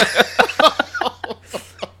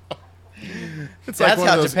 it's like That's one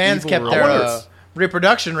how of those Japan's evil kept their robots.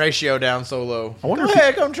 reproduction ratio down so low. I wonder Go if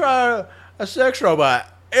ahead, come try a sex robot.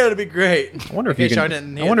 It'll be great. I wonder if In you case y'all can.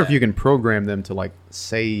 didn't I hear wonder if that. you can program them to like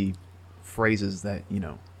say phrases that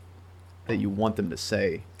that you want them to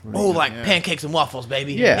say. Oh, like Yeah. pancakes and waffles,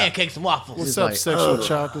 baby. Yeah. Pancakes and waffles. What's It's up, like, sexual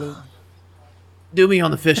chocolate? do me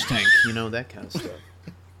on the fish tank, that kind of stuff.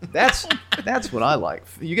 That's what I like.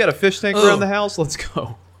 You got a fish tank around the house? Let's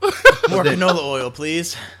go. More canola oil,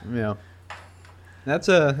 please. Yeah, that's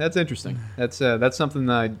interesting. That's something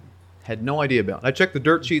that I had no idea about. I check the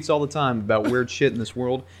dirt sheets all the time about weird shit in this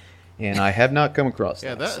world, and I have not come across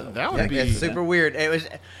Yeah, that. that so. that would be It's super weird. It was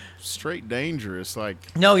straight dangerous.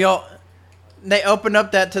 Like no, y'all. They opened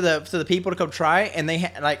up that to the people to come try, and they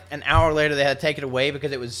had, like an hour later they had to take it away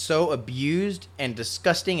because it was so abused and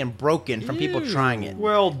disgusting and broken from people trying it.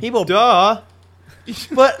 Well, people, duh.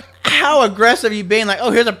 but how aggressive you being? Like,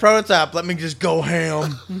 oh, here's a prototype. Let me just go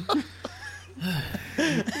ham.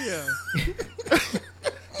 yeah.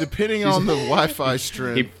 Depending on the Wi-Fi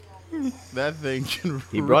strength, that thing can.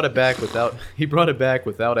 He brought it back without. He brought it back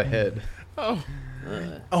without a head. Oh.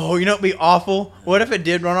 Oh, you know what'd be awful? What if it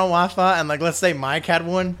did run on Wi-Fi and, like, let's say Mike had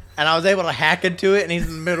one and I was able to hack into it and he's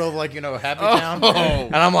in the middle of, like, Happy Town. Oh.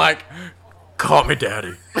 And I'm like, call me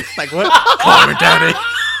daddy. Like, what? Call me daddy.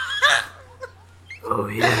 Oh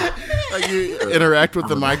yeah. Like you interact with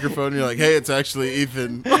the microphone, and you're like, "Hey, it's actually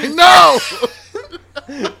Ethan." Like, no.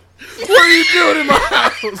 What are you doing in my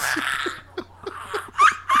house?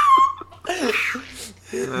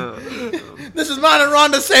 This is mine and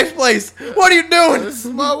Rhonda's safe place. What are you doing? This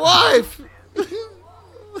is my wife.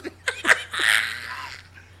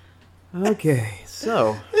 Okay,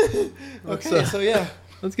 so Okay, so yeah.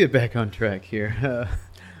 let's get back on track here.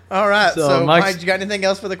 All right, So, so Mike's- Mike, you got anything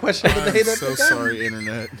else for the question of the day? I'm That's so okay? sorry,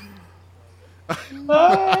 internet.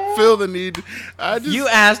 I feel the need. I just You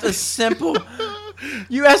asked a simple.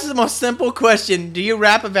 You asked the most simple question: do you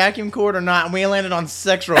wrap a vacuum cord or not? And we landed on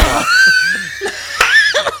sex robot.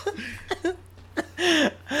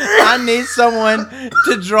 I need someone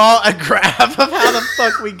to draw a graph of how the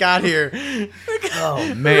fuck we got here. Oh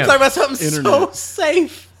We're man, talking about something so Internet.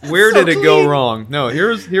 safe. where so did it go clean. wrong? No, here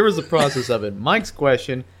was the process of it. Mike's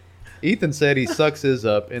question. Ethan said he sucks his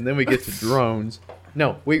up, and then we get to drones.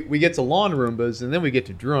 No, we get to lawn Roombas, and then we get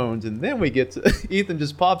to drones, and then we get to Ethan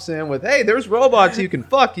just pops in with, "Hey, there's robots you can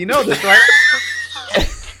fuck. You know this, right?"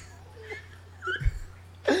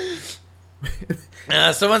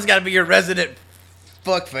 Someone's got to be your resident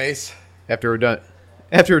fuckface. After we're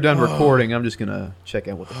done recording, I'm just gonna check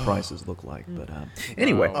out what the prices look like. But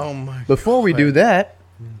anyway, Oh my. before we do that,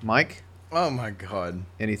 Mike, Oh my god.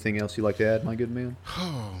 anything else you'd like to add, my good man?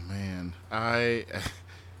 Oh man,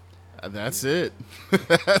 that's it.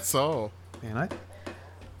 That's all. Man,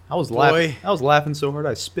 I was Boy. laughing. I was laughing so hard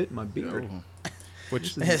I spit in my beard. Oh.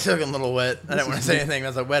 Which It's looking a little wet. I didn't want to say anything.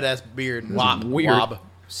 That's a wet ass beard. Wob. weird.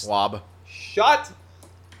 Wob. Shut.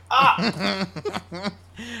 How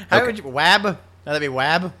would you wab? That'd be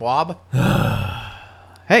wab. Wob.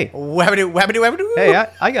 Hey, Wabbity wabbity wabbity. hey,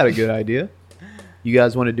 I got a good idea. You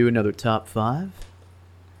guys want to do another top 5?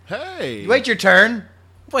 hey, Wait your turn.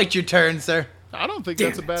 Wait your turn, sir. I don't think Damn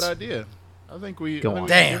that's a bad it. idea. I think we Go I think on. we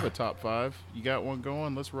can Damn. give a top 5. You got one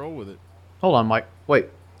going? Let's roll with it. Hold on, Mike. Wait,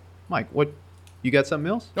 Mike, what? You got something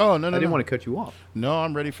else? Oh no, I no, didn't no. want to cut you off. No,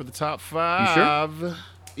 I'm ready for the top 5.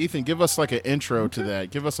 Ethan, give us like an intro to that.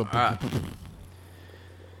 Give us a.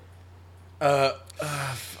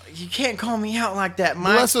 You can't call me out like that,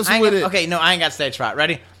 Mike. Bless us I ain't with got- it. Okay, no, I ain't got stage fright.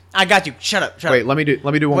 Ready? I got you. Shut up. Shut Wait, up. let me do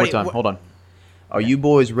one more Wait, time. what- Hold on. Are you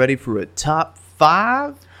boys ready for a top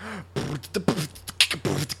 5?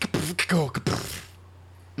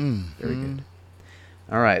 Very good.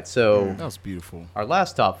 All right, so That was beautiful. our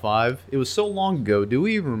last top 5. It was so long ago. Do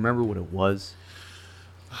we even remember what it was?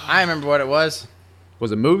 I remember what it was.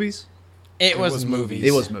 Was it movies? It was was movies.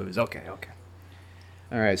 It was movies. Okay.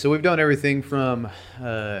 All right, so we've done everything from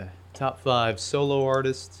top 5 solo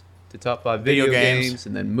artists to top 5 video Video games. games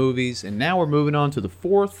and then movies, and now we're moving on to the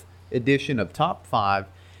 4th edition of top 5,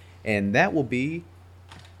 and that will be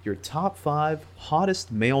your top 5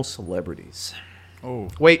 hottest male celebrities. Oh,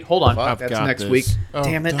 Wait, hold on. I've That's got next this. week. Oh,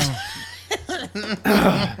 Damn it.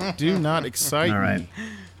 Do not excite All right. me.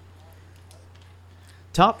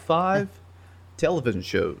 Top 5 television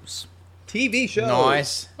shows. TV shows.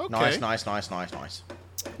 Nice. Okay. Nice.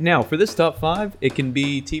 Now, for this top 5, it can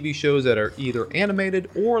be TV shows that are either animated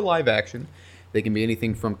or live action. They can be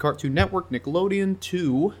anything from Cartoon Network, Nickelodeon,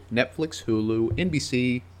 to Netflix, Hulu,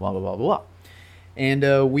 NBC, blah, blah, blah, blah.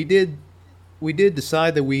 And we did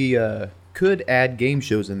decide that we could add game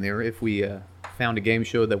shows in there if we found a game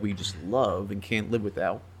show that we just love and can't live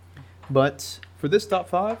without. But for this top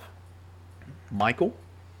 5, Michael,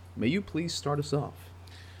 may you please start us off?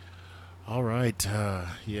 All right.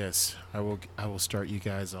 Yes, I will start you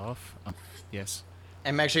guys off. Yes.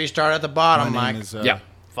 And make sure you start at the bottom, My name Mike. is,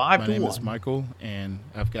 5 my to name 1. is Michael, and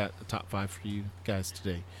I've got a top 5 for you guys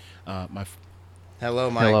today. Hello,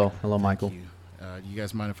 Mike. Hello, Michael. Thank you. You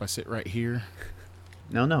guys mind if I sit right here?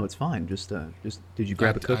 No, it's fine. Just did you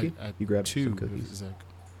grab a cookie? You grabbed 2 some cookies. Is that-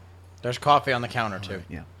 There's coffee on the counter, too.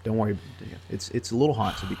 Yeah, don't worry. It's a little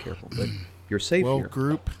hot, so be careful. But you're safe well, here,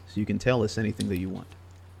 group. so you can tell us anything that you want.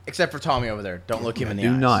 Except for Tommy over there. Don't look him in the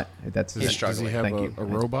eyes. Do not. That's He's Does he struggling. have Thank a you.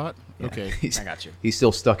 robot? Yeah, Okay. I got you. He's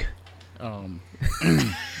still stuck.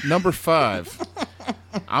 Number 5.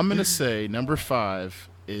 I'm gonna say number 5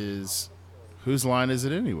 is whose line is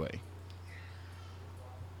it anyway?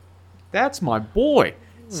 That's my boy.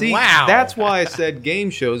 See, Wow. that's why I said game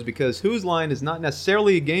shows, because Whose Line is not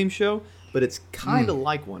necessarily a game show, but it's kind of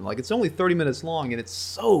like one. Like, it's only 30 minutes long, and it's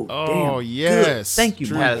so damn Oh good. yes, Thank you,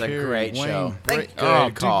 Drew That Mike. is a Carey, great Wayne show. Bra- Good oh,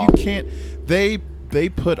 dude, call. you can't. They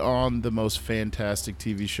put on the most fantastic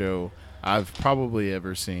TV show I've probably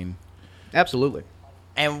ever seen. Absolutely.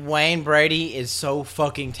 And Wayne Brady is so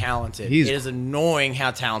fucking talented. He's- It is annoying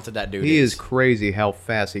how talented that dude He is. is crazy how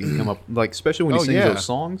fast he can come up, like, especially when he Oh, sings yeah. those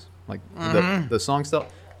songs, like the song stuff.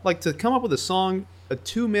 Like, to come up with a song, a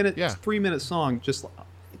 2-minute, Yeah. 3-minute song, just,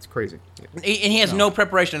 it's crazy. And he has no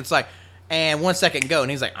preparation. It's like, and 1 second go, and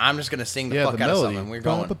he's like, I'm just gonna sing the fuck the out of melody. something. We're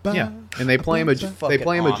going. Yeah, and they play him a Fucking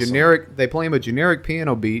awesome. generic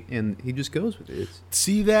piano beat, and he just goes with it. It's,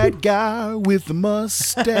 See that guy with the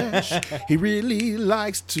mustache? He really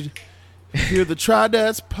likes to hear the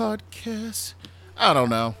Tridats podcast. I don't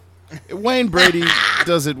know. Wayne Brady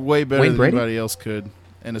does it way better Wayne than Brady? anybody else could,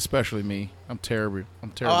 and especially me. I'm terrible. Oh,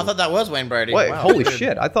 I thought that was Wayne Brady. Wait, Wow. holy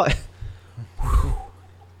shit! I thought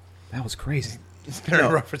that was crazy. It's been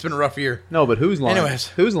a rough year. No, but Whose Line? Anyways.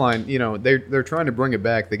 Whose Line? You know, they're trying to bring it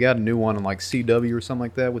back. They got a new one on like CW or something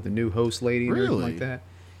like that with the new host lady and everything Really? like that.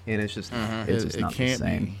 And it's just Mm-hmm. it's It- just it not can't the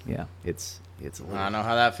same. Yeah, it's a little, I know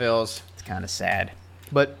how that feels. it's kind of sad.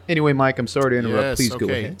 But anyway, Mike, I'm sorry to interrupt. Yes, Please okay.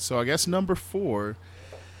 go ahead. So I guess number 4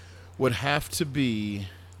 would have to be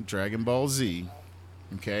Dragon Ball Z.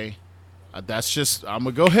 Okay? That's just, I'm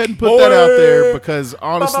going to go ahead and put that out there because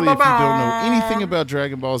honestly, if you don't know anything about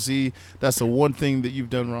Dragon Ball Z, that's the one thing that you've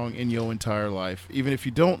done wrong in your entire life. Even if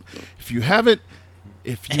you haven't,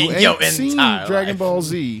 if you In your ain't seen entire Dragon life. Ball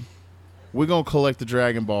Z, we're going to collect the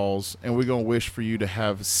Dragon Balls and we're going to wish for you to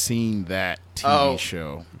have seen that TV Oh.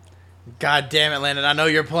 show. God damn it, Landon. I know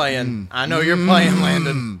you're playing. I know you're playing,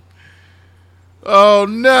 Landon. Oh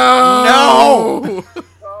no! No!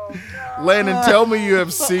 Landon, tell me you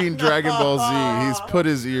have seen Dragon Ball Z. He's put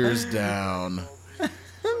his ears down.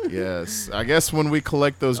 Yes, I guess when we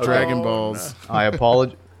collect those Dragon Balls, I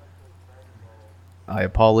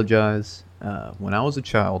apologize. When I was a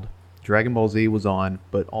child, Dragon Ball Z was on,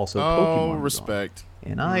 but also Pokemon was respect.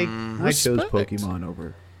 on. And I chose Respect. Pokemon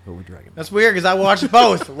over Dragon Ball. That's weird because I watched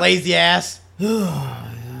both. Lazy ass.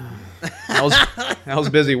 I was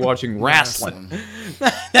busy watching wrestling.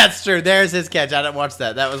 That's true. There's his catch. I didn't watch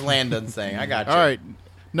that. That was Landon's thing. I got you. All right,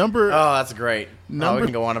 number. Oh, that's great. number. We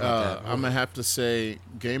can go on about that. I'm gonna have to say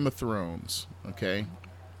Game of Thrones. Okay.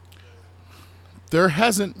 There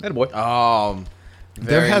hasn't Attaboy. Oh,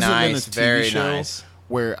 there very hasn't nice. been a TV Very show nice.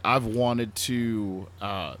 where I've wanted to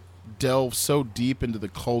delve so deep into the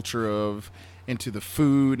culture into the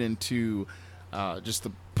food, into just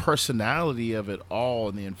the personality of it all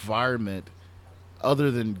and the environment, other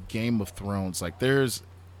than Game of Thrones. Like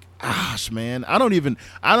gosh, man, I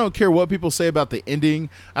don't care what people say about the ending.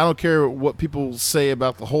 I don't care what people say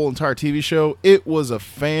about the whole entire TV show. It was a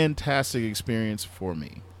fantastic experience for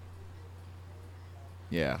me.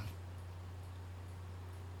 Yeah.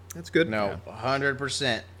 That's good. No,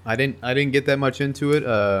 100%. I didn't get that much into it.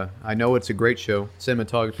 I know it's a great show.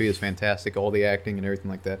 Cinematography is fantastic. All the acting and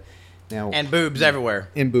everything like that. Now And boobs everywhere.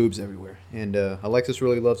 and boobs everywhere. And Alexis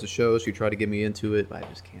really loves the show. She tried to get me into it, but I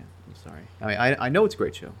just can't. I'm sorry. I know it's a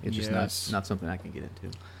great show. It's just Yes. not something I can get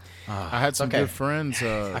into. I had some good friends,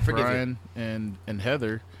 forgive you. Brian and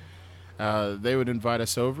Heather. They would invite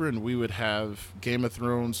us over, and we would have Game of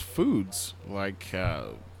Thrones foods like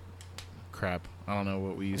crap. I don't know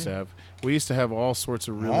what we used to have. We used to have all sorts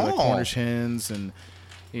of really like Cornish hens and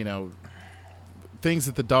things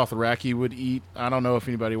that the Dothraki would eat. I don't know if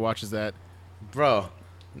anybody watches that. Bro,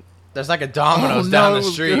 there's like a Domino's down the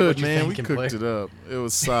street. Good, man. We cooked it up. It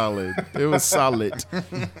was solid. It was solid.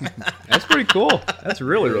 That's pretty cool. That's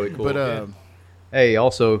really, really cool. But hey,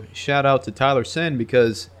 also shout out to Tyler Sen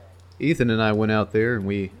because Ethan and I went out there and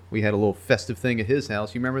we had a little festive thing at his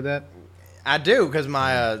house. You remember that? I do, because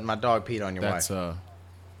my dog peed on your wife.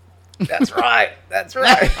 That's right. That's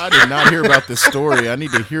right. I did not hear about this story. I need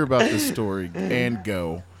to hear about this story and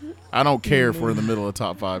go. I don't care if we're in the middle of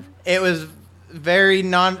top 5. It was it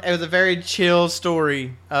was a very chill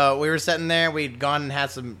story. We were sitting there. We'd gone and had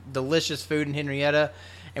some delicious food in Henrietta,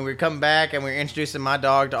 and we were coming back, and we were introducing my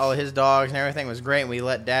dog to all of his dogs, and everything was great. And we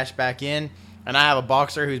let Dash back in, and I have a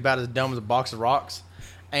boxer who's about as dumb as a box of rocks,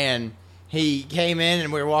 and he came in,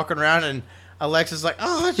 and we were walking around, and Alexa's like,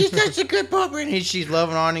 "Oh, she's such a good puppy," and she's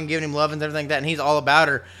loving on him, giving him love and everything like that, and he's all about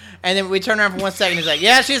her. And then we turned around for 1 second, he's like,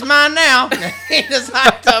 "Yeah, she's mine now." He just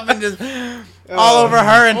hopped up and just all over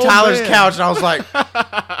her and Tyler's couch, and I was like,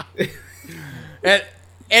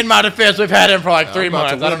 in my defense, we've had him for like 3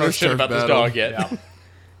 months. I don't know shit about this dog yet.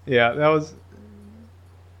 Yeah, that was.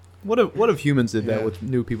 What if humans did that with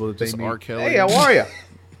new people that Just they meet? R. Kelly. Hey, how are you?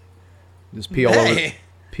 Just pee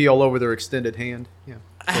all over their extended hand. Yeah,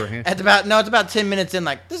 for a hand. It's about 10 minutes in.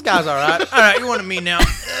 Like, this guy's all right. All right, you want to meet now?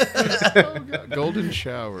 Golden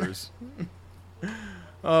showers.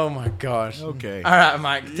 Oh my gosh. Okay. All right,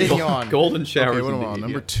 Mike, continue on. Golden showers. Okay, what am I on? indeed,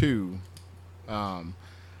 Number yeah. 2.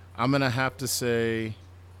 I'm gonna have to say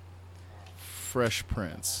Fresh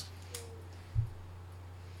Prince.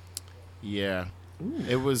 Yeah.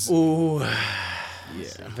 It was. Ooh. Yeah.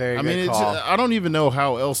 Very I good mean, call. I don't even know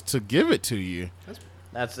how else to give it to you.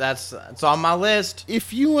 It's on my list.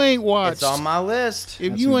 If you ain't watched, It's on my list.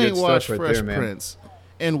 if That's you some ain't good watched stuff right Fresh there, man. Prince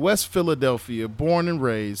in West Philadelphia, born and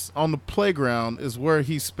raised on the playground, is where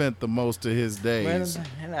he spent the most of his days.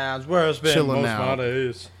 That's where it's been Chilling most out. of my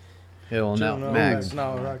days. Hell no, Max.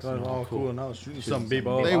 No, that's all cool. And I was shooting some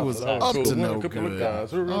b-ball. They was up to no good.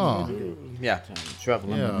 Oh. Yeah.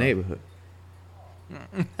 Traveling in Yeah. the neighborhood.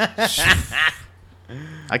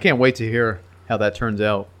 I can't wait to hear how that turns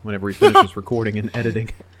out whenever he finishes recording and editing.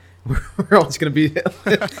 We're all just going to be...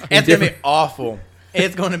 It's going to be awful.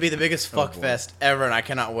 It's going to be the biggest fuck fest ever, and I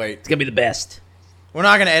cannot wait. It's going to be the best. We're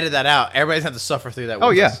not going to edit that out. Everybody's going to have to suffer through that with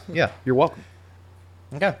Oh, yeah. us. Yeah. You're welcome.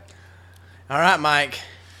 Okay. All right, Mike.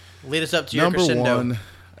 Lead us up to your Number crescendo.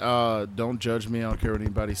 1, don't judge me. I don't care what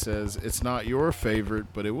anybody says. It's not your favorite,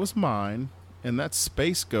 but it was mine, and that's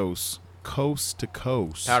Space Ghost, Coast to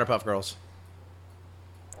Coast. Powder Puff Girls.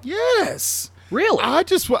 Yes. Really? I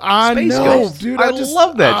Space know, Ghost. dude. I just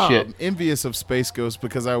love that shit. I'm envious of Space Ghost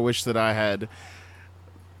because I wish that I had.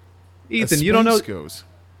 Ethan, a you don't know... Space Ghost.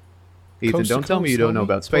 Ethan, Coast to don't tell me Coast, you don't know homie,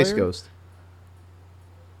 about Space player? Ghost.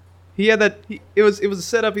 He had that... It was a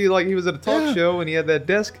setup. He was at a talk show, and he had that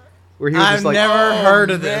desk where he was I've just like... never heard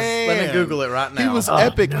of this. man. Let me Google it right now. He was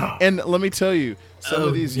epic, and let me tell you, some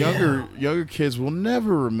of these younger kids will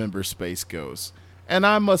never remember Space Ghost, and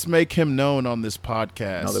I must make him known on this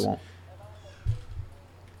podcast. No, they won't.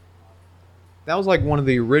 That was like one of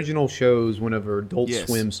the original shows whenever Adult Yes.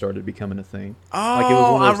 Swim started becoming a thing. Oh, Like it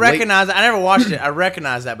was one of I those late- recognize it. I never watched it. I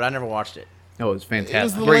recognize that, but I never watched it. Oh, it was fantastic. It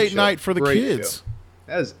was the Great late show. night for the Great kids. show.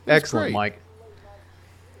 That is excellent, great. Mike.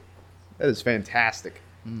 That is fantastic.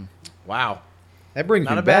 Wow. That brings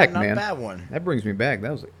Not me a back, bad, not man. a bad one. That brings me back.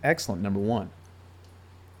 That was excellent. Number 1.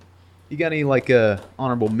 You got any like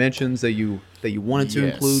honorable mentions that you wanted to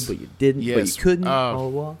Yes. include but you didn't, but Yes. you couldn't? Uh, Blah, blah,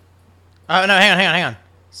 blah. Oh, no, hang on.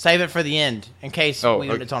 Save it for the end in case Oh,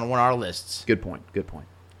 okay. it's on one of our lists. Good point. Good point.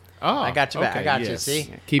 Oh, I got you back. I okay, got you. yes. See?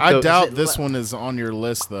 Yeah, keep I those- doubt this one is on your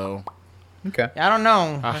list, though. Okay. I don't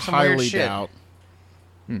know. I There's some weird highly shit. doubt.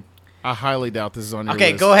 I highly doubt this is on your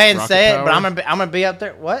Okay, list. go ahead and Rocket say it, Power? but I'm gonna be up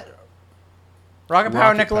there. What? Rocket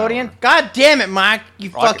Power Rocket Nickelodeon? Power. God damn it, Mike! You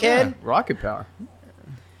fuckhead! Rocket Power.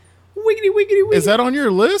 Wiggity, wiggity, wiggity. Is that on your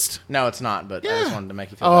list? No, it's not. But I just Yeah. wanted to make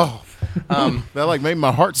you feel. Oh, Um, that like made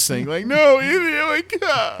my heart sing. Like, no, like,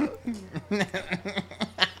 All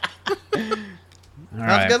That's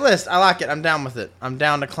right. a good list. I like it. I'm down with it. I'm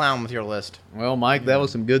down to clown with your list. Well, Mike, that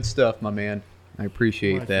was some good stuff, my man. I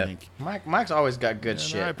appreciate that. Mike's always got good And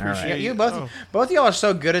shit. I appreciate You it. both, Oh. both of y'all are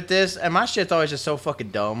so good at this, and my shit's always just so fucking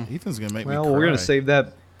dumb. Ethan's gonna make Well, me cry. we're going to save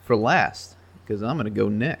that for last because I'm going to go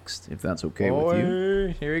next, if that's okay with you.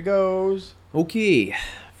 Boy, here he goes. Okay.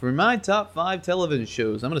 For my top 5 television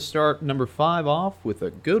shows, I'm going to start number 5 off with a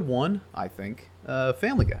good one, I think.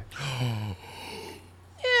 Family Guy.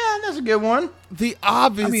 Yeah, that's a good one. The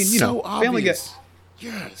obvious. I mean, you know, Family Guy. obvious.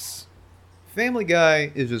 Yes. Family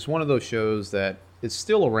Guy is just one of those shows that is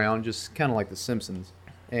still around, just kind of like The Simpsons.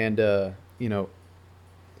 And, you know,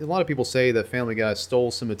 a lot of people say that Family Guy stole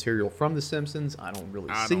some material from The Simpsons. I don't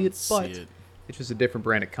really see it, but it's just a different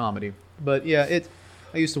brand of comedy. But, yeah,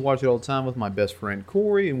 I used to watch it all the time with my best friend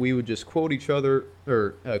Corey, and we would just quote each other,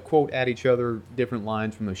 or quote at each other different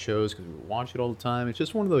lines from the shows because we would watch it all the time. It's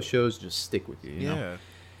just one of those shows that just stick with you, you know?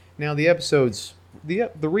 Now, the episodes, the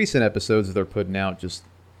recent episodes that they're putting out just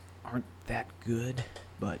aren't that good,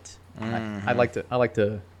 but I like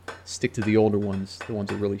to stick to the older ones, the ones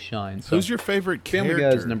that really shine. So Who's your favorite character?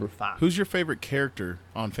 Family Guy is number 5. Who's your favorite character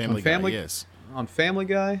on Family Guy? Yes. On Family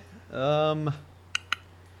Guy,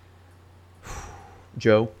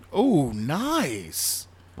 Joe. Oh, nice.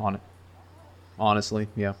 Honestly,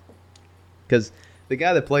 yeah. Because the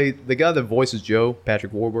guy that voices Joe,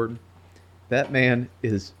 Patrick Warburton, that man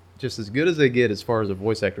is just as good as they get as far as a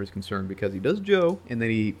voice actor is concerned. Because he does Joe, and then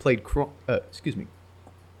he played Kronk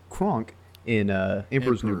in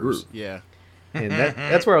Emperor's New Groove. Yeah. And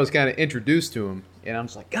that's where I was kind of introduced to him, and I'm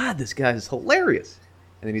just like, God, this guy is hilarious.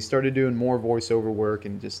 And then he started doing more voiceover work,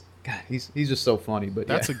 and just God, he's just so funny. But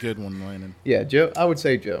that's a good one, Landon. Yeah, Joe. I would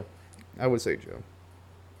say Joe.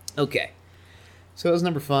 Okay. So that was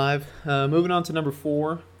number 5. Moving on to number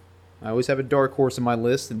 4. I always have a dark horse on my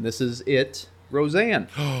list, and this is it. Roseanne.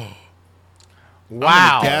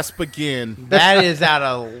 Wow. Gasp again. That is out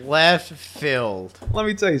of left field. Let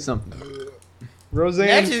me tell you something. Roseanne.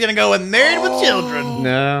 Next, he's gonna go with Married with Children.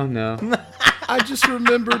 No. I just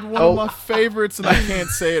remembered one of my favorites, and I can't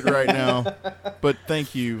say it right now. But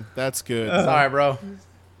thank you. That's good. Sorry, bro.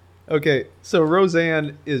 Okay, so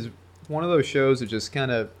Roseanne is one of those shows that just kind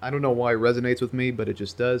of, I don't know why it resonates with me, but it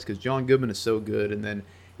just does, because John Goodman is so good, and then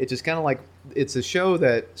it just kind of like, it's a show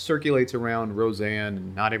that circulates around Roseanne,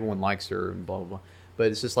 and not everyone likes her, and blah, blah, blah.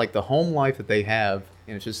 But it's just like the home life that they have,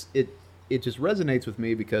 and it's just, it just resonates with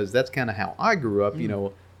me, because that's kind of how I grew up, you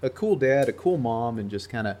know, a cool dad, a cool mom, and just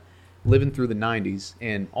kind of living through the 90s.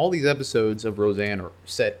 And all these episodes of Roseanne are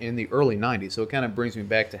set in the early 90s, so it kind of brings me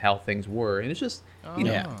back to how things were. And it's just, you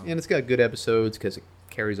know, and it's got good episodes because it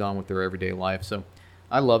carries on with their everyday life. So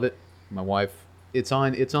I love it. My wife, it's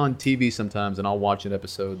on TV sometimes, and I'll watch an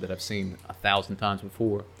episode that I've seen 1,000 times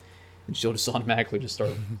before, and she'll just automatically just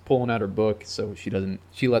start pulling out her book. So she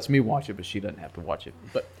lets me watch it, but she doesn't have to watch it.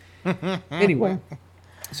 But anyway,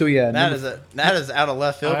 so yeah, that is out of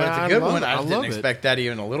left field, but it's a good one. I didn't expect that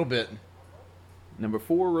even a little bit. Number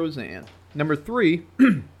 4, Roseanne. Number 3,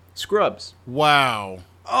 Scrubs. Wow.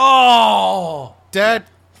 Oh, Dad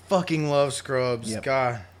fucking love Scrubs. Yep.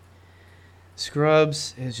 God,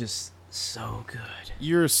 Scrubs is just so good.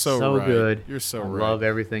 You're so right. Good. You're so I right. love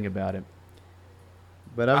everything about it.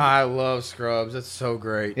 But I love Scrubs. It's so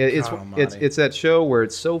great. It's that show where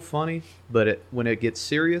it's so funny, but when it gets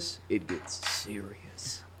serious, it gets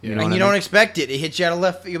serious. You know, and you don't expect it. It hits you out of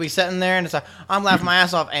left. You'll be sitting there, and it's like, I'm laughing my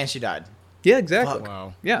ass off, and she died. Yeah, exactly. Fuck.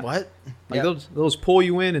 Wow. Yeah. What? Like those pull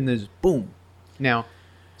you in, and there's boom. Now,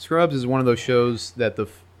 Scrubs is one of those shows that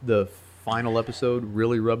the final episode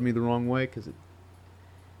really rubbed me the wrong way, because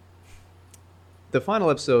the final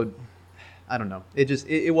episode, I don't know.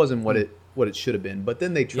 It wasn't what it should have been. But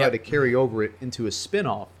then they tried to carry over it into a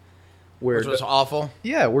spin-off Which was awful.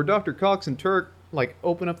 Yeah, where Dr. Cox and Turk like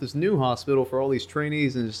open up this new hospital for all these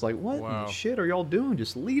trainees, and it's like, what in the shit are y'all doing?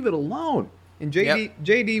 Just leave it alone. And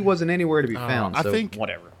JD wasn't anywhere to be found. So I think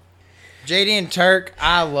whatever. JD and Turk,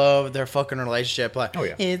 I love their fucking relationship. Like, oh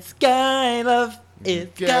yeah, it's guy love,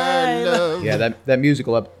 it's guy love. Yeah, that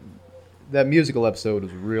musical episode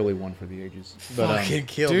was really one for the ages. But, fucking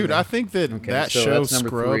killed dude, me. I think that so show that's number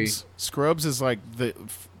 3. Scrubs is like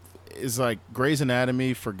Grey's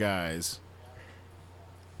Anatomy for guys.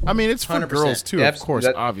 I mean, it's for 100%. girls too, of course,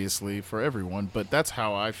 obviously for everyone. But that's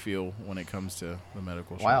how I feel when it comes to the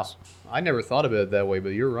medical shows. Wow, I never thought of it that way, but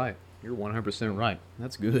you're right. You're 100% right.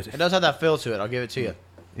 That's good. It does have that feel to it. I'll give it to you.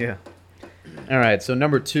 Yeah. All right. So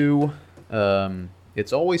number 2,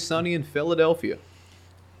 It's Always Sunny in Philadelphia.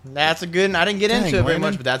 That's a good one. I didn't get into it very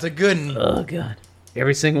much, but that's a good one. Oh God.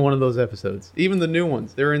 Every single one of those episodes, even the new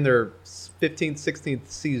ones, they're in their 15th, 16th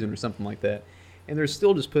season or something like that, and they're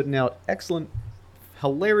still just putting out excellent,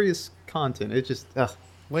 hilarious content. It just,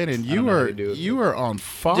 Landon, you are on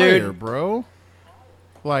fire, dude. Bro.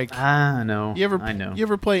 Like, I know. I know. You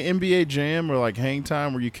ever play NBA Jam or like Hang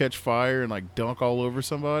Time where you catch fire and like dunk all over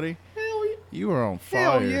somebody? Hell yeah. You are on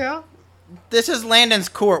fire. Hell yeah. This is Landon's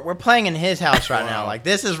court. We're playing in his house right now. Like,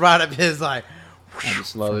 this is right up his, like, I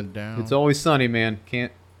just love From it. down. It's always sunny, man.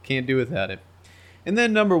 Can't do without it. And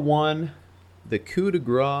then number 1, the coup de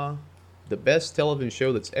grace, the best television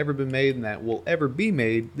show that's ever been made and that will ever be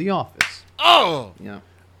made, The Office. Oh, Yeah.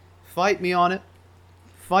 Fight me on it.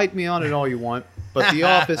 Fight me on it all you want. But The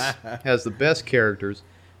Office has the best characters,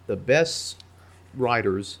 the best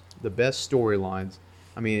writers, the best storylines.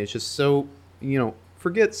 I mean, it's just so,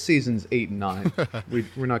 forget seasons 8 and 9.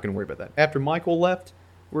 We're not going to worry about that. After Michael left,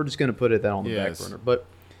 we're just going to put that on the back burner. But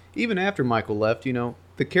even after Michael left,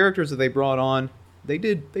 the characters that they brought on, they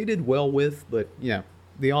did well with. But yeah,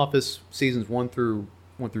 The Office seasons 1 through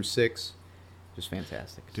 6, just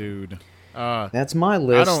fantastic. dude. That's my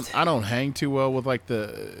list. I don't hang too well with like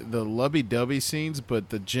the lovey-dovey scenes, but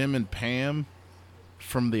the Jim and Pam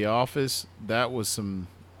from The Office, that was some.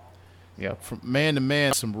 Yeah. From man to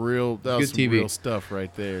man, some real real stuff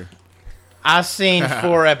right there. I've seen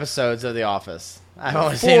 4 episodes of The Office. I've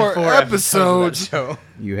only seen 4 episodes of that show.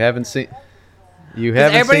 You haven't seen. You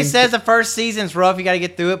haven't. Everybody seen, says the first season's rough. You got to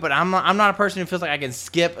get through it, but I'm not a person who feels like I can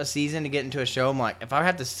skip a season to get into a show. I'm like, if I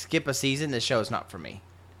have to skip a season, this show is not for me.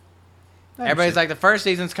 Everybody's like, the first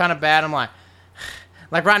season's kind of bad. I'm like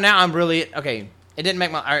right now, I'm really okay. It didn't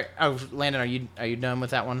make my. Landon, are you done with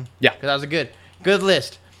that one? Yeah, because that was a good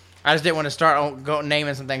list. I just didn't want to start go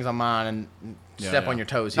naming some things on mine and step on your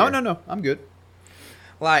toes here. No, I'm good.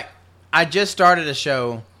 Like, I just started a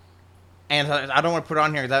show, and I don't want to put it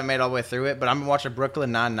on here because I haven't made it all the way through it, but I'm watching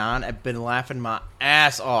Brooklyn Nine-Nine. I've been laughing my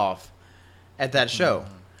ass off at that show.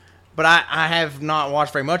 But I have not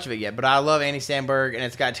watched very much of it yet. But I love Andy Samberg, and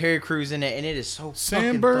it's got Terry Crews in it, and it is so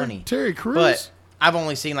fucking funny. Terry Crews? But I've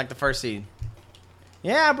only seen, like, the first season.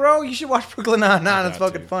 Yeah, bro, you should watch Brooklyn Nine-Nine. It's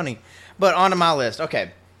fucking funny. But on to my list.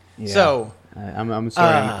 Okay. Yeah. So. I'm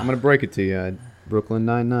sorry. I'm going to break it to you. Brooklyn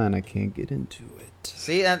Nine-Nine, I can't get into it.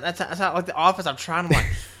 See, that's how, like, The Office, I'm trying to,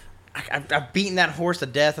 like, I've beaten that horse to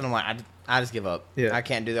death, and I'm like, I just give up. Yeah. I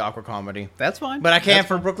can't do the awkward comedy. That's fine. But I can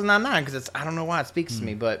for Brooklyn Nine-Nine because I don't know why it speaks to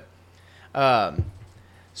me. But,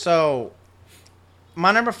 so,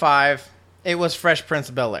 my number 5, it was Fresh Prince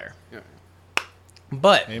of Bel-Air. Yeah.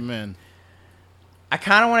 But. Amen. I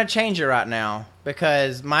kind of want to change it right now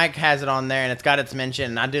because Mike has it on there and it's got its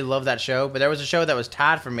mention, and I do love that show. But there was a show that was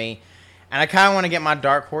tied for me, and I kind of want to get my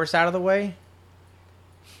dark horse out of the way.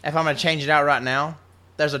 If I'm going to change it out right now,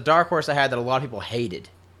 there's a dark horse I had that a lot of people hated.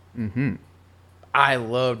 Mm-hmm. I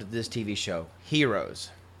loved this TV show,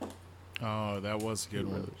 Heroes. Oh, that was a good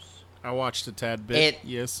one. I watched a tad bit.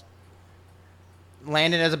 Yes.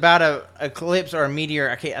 Landon is about a eclipse or a meteor.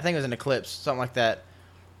 I think it was an eclipse, something like that.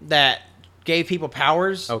 That gave people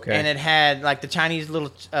powers. Okay. And it had like the Chinese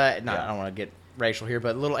little. I don't want to get racial here,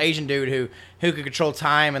 but little Asian dude who could control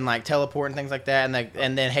time and like teleport and things like that.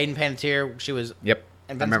 And then Hayden Panettiere, she was. Yep.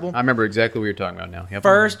 Invincible. I remember exactly what you're talking about now. Yep.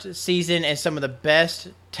 First season is some of the best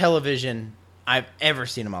television I've ever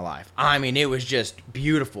seen in my life. I mean, it was just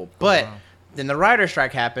beautiful. But then the writer's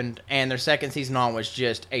strike happened, and their second season on was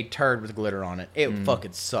just a turd with glitter on it. It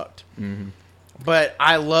fucking sucked. Mm-hmm. But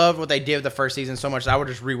I loved what they did with the first season so much that I would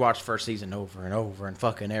just rewatch the first season over and over and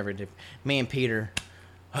fucking every day. Me and Peter,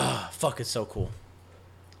 fuck, it's so cool.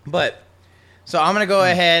 But, so I'm going to go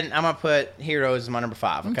ahead, I'm going to put Heroes as my number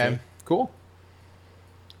 5, okay? Cool.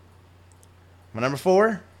 My number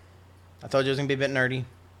 4, I told you it was going to be a bit nerdy.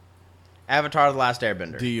 Avatar: The Last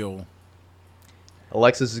Airbender. Deal.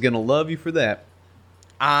 Alexis is going to love you for that.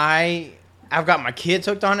 I've got my kids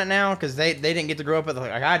hooked on it now because they didn't get to grow up with it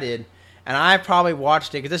like I did. And I probably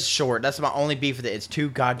watched it because it's short. That's my only beef with it. It's too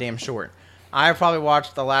goddamn short. I probably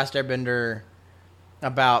watched The Last Airbender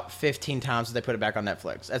about 15 times since they put it back on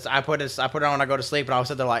Netflix. I put it on when I go to sleep, and I was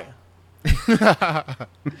sitting there like...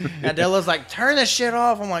 and Dilla's like, turn this shit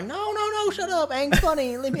off. I'm like, no, shut up. Ain't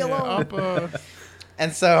funny. Leave me alone.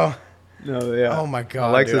 And so... No, yeah. Oh my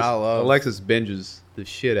god, Alexis, dude, I love. Alexis binges the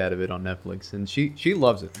shit out of it on Netflix, and she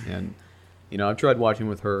loves it. And I've tried watching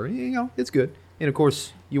with her. It's good. And of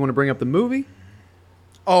course, you want to bring up the movie?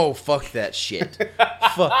 Oh, fuck that shit,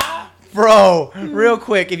 bro. Real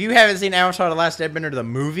quick, if you haven't seen Avatar: The Last Airbender the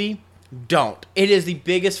movie, don't. It is the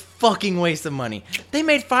biggest fucking waste of money. They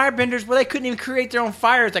made firebenders where they couldn't even create their own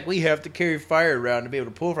fire. It's like we have to carry fire around to be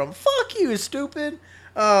able to pull from. Fuck you, stupid.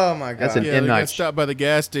 Oh my god! That's an M. They Night. got stopped by the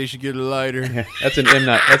gas station, get a lighter. That's an M.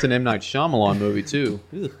 Night. That's an M. Night Shyamalan movie too.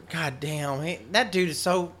 God damn, that dude is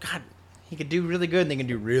so god. He could do really good, and he can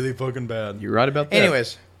do really fucking bad. You're right about that.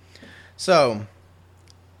 Anyways, so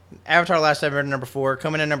Avatar: Last Airbender number 4,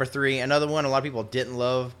 coming in number 3. Another one a lot of people didn't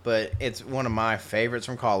love, but it's one of my favorites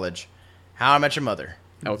from college. How I Met Your Mother.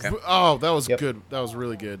 Okay. Oh, that was good. That was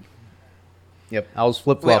really good. Yep. I was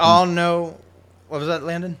flip We flopping. all know. What was that,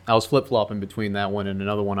 Landon? I was flip flopping between that one and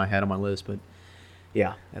another one I had on my list, but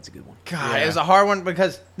Yeah, that's a good one. God, Yeah. it was a hard one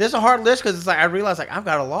because this is a hard list because it's like I realized like I've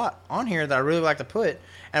got a lot on here that I really like to put,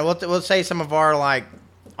 and we'll say some of our like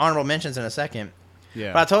honorable mentions in a second.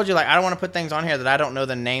 Yeah. But I told you like I don't want to put things on here that I don't know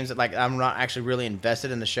the names that like I'm not actually really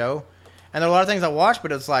invested in the show, and there are a lot of things I watch,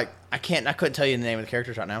 but it's like I couldn't tell you the name of the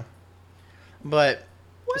characters right now. But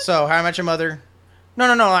so How I Met Your Mother. No.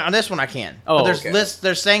 Like, on this one I can. Oh, but there's okay. lists.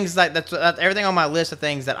 There's things like that's everything on my list of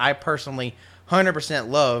things that I personally 100%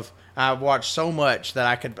 love. I've watched so much that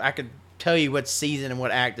I could tell you what season and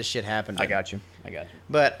what act this shit happened in. I got you.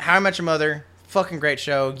 But How I Met Your Mother, fucking great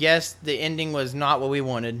show. Yes, the ending was not what we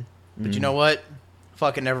wanted, but you know what?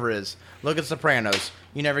 Fucking never is. Look at Sopranos.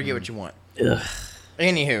 You never get what you want. Ugh.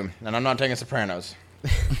 Anywho, and I'm not taking Sopranos.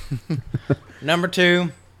 Number 2,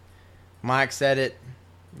 Mike said it.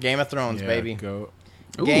 Game of Thrones, Yeah, baby. Go.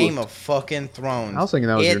 Ooh. Game of fucking Thrones. I was thinking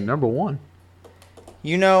that was your number one.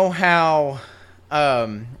 You know how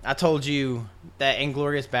I told you that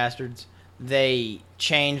Inglourious Bastards, they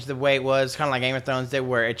changed the way it was, kind of like Game of Thrones did,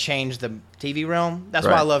 where it changed the TV realm. That's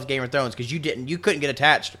why I Right. love Game of Thrones, because you couldn't get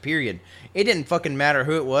attached, period. It didn't fucking matter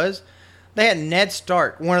who it was. They had Ned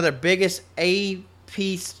Stark, one of their biggest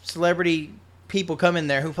AP celebrity people, come in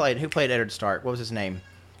there. Who played Eddard Stark? What was his name?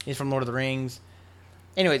 He's from Lord of the Rings.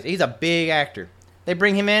 Anyways, he's a big actor. They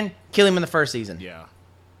bring him in, kill him in the first season. Yeah.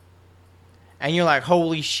 And you're like,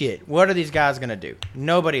 holy shit, what are these guys going to do?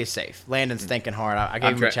 Nobody is safe. Landon's thinking hard. I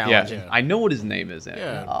gave him a challenge. Yeah, I know what his name is.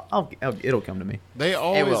 Yeah. It'll come to me. They It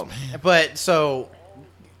always. will. But, so,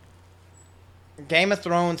 Game of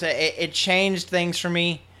Thrones, it changed things for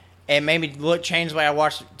me. It made me change the way I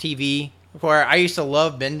watched TV. Where I used to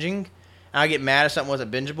love binging, and I get mad if something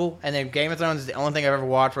wasn't bingeable. And then Game of Thrones is the only thing I've ever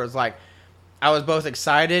watched where it's like, I was both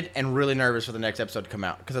excited and really nervous for the next episode to come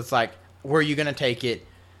out. Because it's like, where are you going to take it?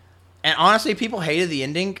 And honestly, people hated the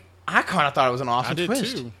ending. I kind of thought it was an awesome I did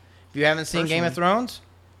twist. too. If you haven't seen Game of Thrones,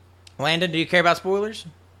 Landon, do you care about spoilers?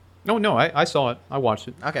 No, I saw it. I watched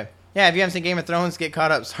it. Okay. Yeah, if you haven't seen Game of Thrones, get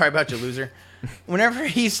caught up. Sorry about you, loser. Whenever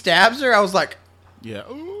he stabs her, I was like, Yeah.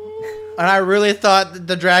 and I really thought that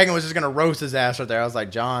the dragon was just going to roast his ass right there. I was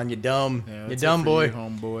like, John, you dumb. Yeah, you that's dumb it for boy. you,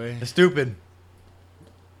 homeboy. You're stupid.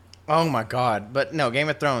 Oh my God. But no, Game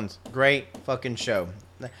of Thrones, great fucking show.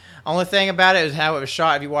 The only thing about it is how it was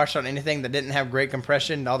shot. If you watched on anything that didn't have great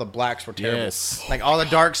compression, all the blacks were terrible. Yes. Like all the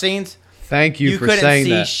dark scenes, Thank you for couldn't saying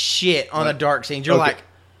see that. shit on the dark scenes. You're Okay. like,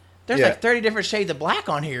 there's Yeah. like 30 different shades of black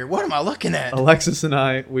on here. What am I looking at? Alexis and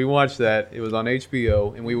I, we watched that. It was on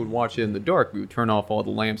HBO, and we would watch it in the dark. We would turn off all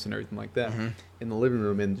the lamps and everything like that in the living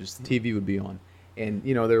room, and just the TV would be on. And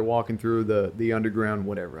they were walking through the underground,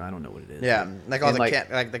 whatever. I don't know what it is. Yeah, like all And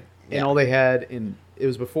the And all they had, and it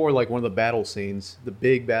was before like one of the battle scenes, the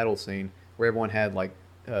big battle scene where everyone had like,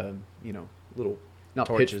 little not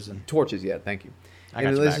Torches pitch, and- torches. Yeah, thank you. I And got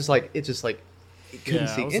it your was back. just like it couldn't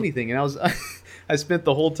Yeah, see I was- anything, and I was I spent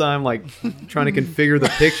the whole time like trying to configure the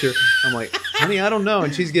picture. I'm like, honey, I don't know,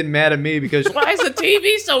 and she's getting mad at me because why is the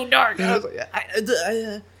TV so dark? And I was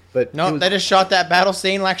like, but No, it was- they just shot that battle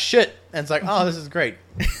scene like shit. And it's like, oh, this is great.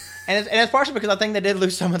 And it's partially because I think they did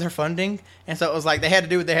lose some of their funding. And so it was like they had to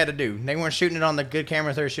do what they had to do. They weren't shooting it on the good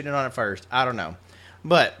cameras. They were shooting it on it first. I don't know.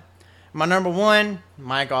 But my number one,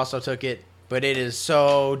 Mike also took it. But it is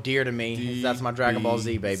so dear to me. That's my Dragon Ball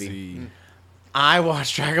Z, baby. DBZ. I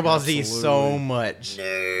watched Dragon Ball Z so Absolutely. much.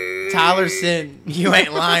 Tyler said, you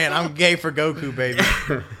ain't lying. I'm gay for Goku, baby.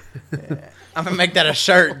 I'm going to make that a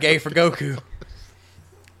shirt, gay for Goku.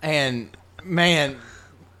 And, man,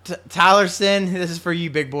 Tyler Sin, this is for you,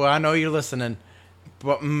 big boy. I know you're listening.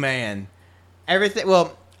 But, man, everything.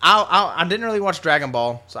 Well, I didn't really watch Dragon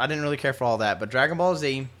Ball, so I didn't really care for all that. But Dragon Ball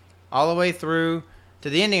Z, all the way through to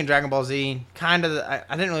the ending of Dragon Ball Z, kind of, I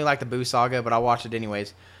didn't really like the Buu saga, but I watched it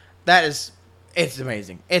anyways. It's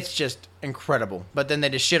amazing. It's just incredible. But then they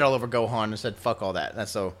just shit all over Gohan and said, fuck all that.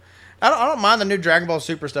 That's so. I don't mind the new Dragon Ball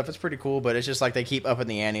Super stuff. It's pretty cool, but it's just like they keep upping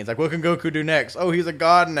the ante. It's like, what can Goku do next? Oh, he's a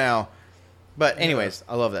god now. But anyways,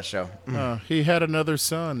 I love that show. He had another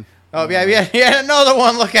son. Oh, yeah, another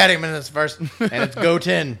one. Look at him in this first. And it's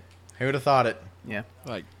Goten. Who would have thought it? yeah.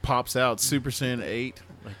 Like pops out Super Saiyan 8.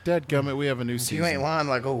 Like, dadgummit, we have a new season. You ain't lying.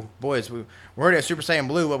 Like, oh, boys, we're already at Super Saiyan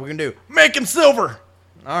Blue. What we can do? Make him silver.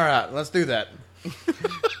 All right, let's do that.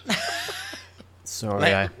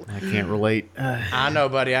 Sorry, I can't relate. I know,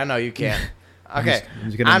 buddy. I know you can. Okay, I'm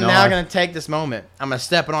just gonna I'm now nod. going to take this moment. I'm going to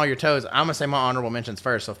step on all your toes. I'm going to say my honorable mentions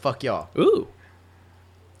first, so fuck y'all. Ooh.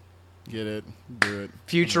 Get it. Do it.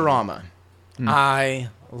 Futurama. I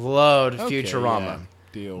loved Okay, Futurama. yeah.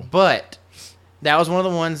 Deal. But that was one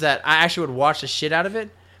of the ones that I actually would watch the shit out of it,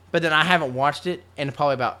 but then I haven't watched it in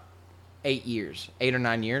probably about 8 or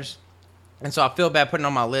 9 years. And so I feel bad putting it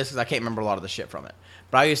on my list because I can't remember a lot of the shit from it.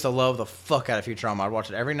 But I used to love the fuck out of Futurama. I'd watch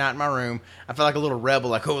it every night in my room. I felt like a little rebel,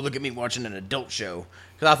 like, oh, look at me watching an adult show.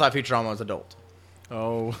 Because I thought Futurama was adult.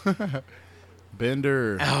 Oh,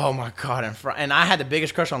 Bender. Oh, my God. And I had the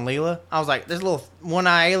biggest crush on Leela. I was like, this little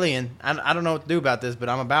one-eye alien, I don't know what to do about this, but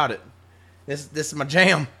I'm about it. This is my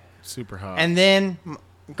jam. Super hot. And then,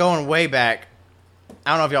 going way back,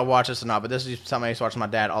 I don't know if y'all watch this or not, but this is something I used to watch with my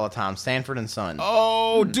dad all the time. Sanford and Son.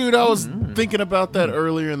 Oh, dude, I was thinking about that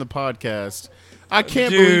earlier in the podcast. I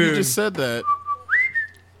can't believe you just said that.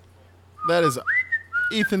 That is,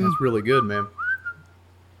 Ethan. That's really good, man.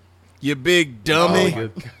 You big dummy.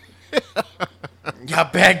 Good. You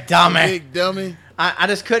big dummy. Big dummy. I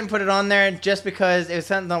just couldn't put it on there just because it was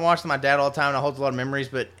something I watched with my dad all the time and it holds a lot of memories.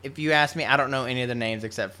 But if you ask me, I don't know any of the names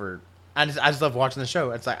except for I just love watching the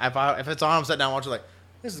show. It's like if it's on, I'm sitting down and watching like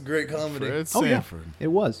this is great comedy. Fred Oh Sanford. yeah,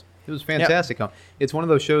 it was fantastic. Yep. It's one of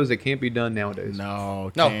those shows that can't be done nowadays.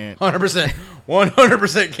 No, can't. 100%,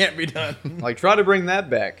 100% can't be done. Like try to bring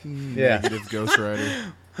that back. Yeah, Negative Ghost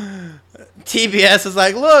Rider. TBS is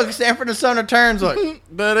like, look, Sanford and Son returns. Like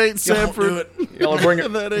That ain't Sanford. y'all are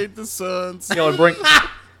bringing. That ain't the Sons. Y'all are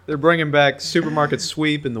They're bringing back Supermarket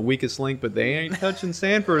Sweep and The Weakest Link, but they ain't touching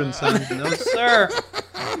Sanford and Son. No, sir.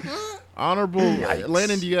 Honorable.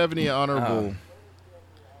 Landon, do you have any honorable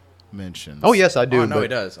mentions? Oh, yes, I do. Oh, I know he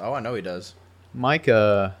does. Oh, I know he does. Mike,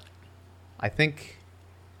 I think...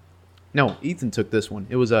 No, Ethan took this one.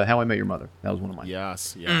 It was How I Met Your Mother. That was one of mine.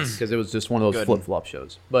 Yes. Because it was just one of those Good. flip-flop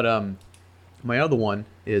shows. But my other one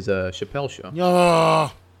is Chappelle Show.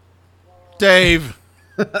 Oh, Dave.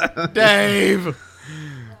 Dave.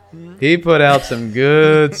 He put out some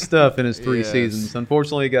good stuff in his 3 Yes. seasons.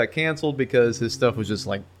 Unfortunately, it got canceled because his stuff was just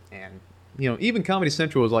like, man, even Comedy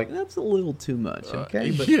Central was like, that's a little too much.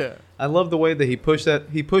 Okay, but yeah. I love the way that he pushed that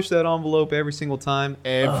envelope every single time.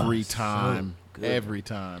 Every so time. good. Every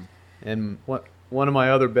time. And one of my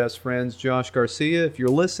other best friends, Josh Garcia, if you're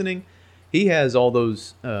listening, he has all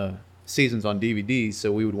those seasons on DVD,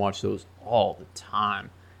 so we would watch those all the time.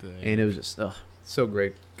 Dang. And it was just so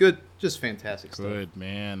great. Good, just fantastic stuff. Good,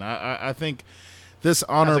 man. I think this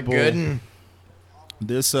honorable That's a good one.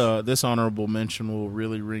 this honorable mention will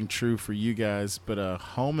really ring true for you guys, but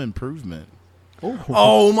Home Improvement.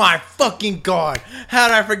 Oh my fucking God. How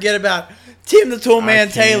did I forget about Tim the Toolman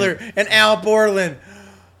can't. Taylor and Al Borland?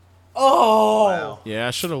 Oh. Wow. Yeah,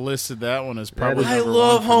 I should have listed that one as probably I number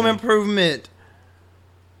love one for Home me. Improvement.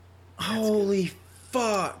 Holy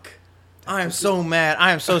fuck. I am so mad.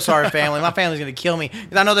 I am so sorry, family. My family's going to kill me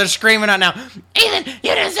because I know they're screaming out now, Ethan, you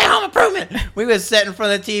didn't say Home Improvement. We was sitting in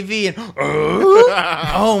front of the TV and,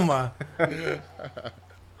 oh my.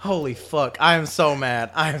 Holy fuck. I am so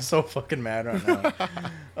mad. I am so fucking mad right now.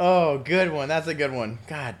 Oh, good one. That's a good one.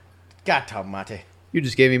 God almighty. You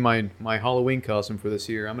just gave me my Halloween costume for this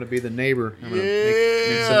year. I'm going to be the neighbor. I'm going to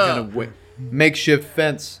make some kind of makeshift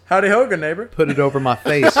fence. Howdy Hogan, neighbor. Put it over my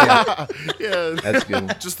face. Yeah. Yeah, That's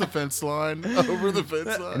good. just the fence line over the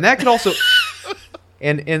fence line. And that could also...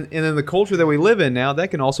 And in the culture that we live in now, that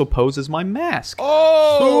can also pose as my mask.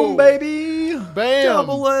 Oh, Boom, baby. bam!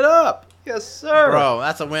 Double it up. Yes, sir. Bro,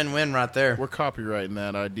 that's a win-win right there. We're copywriting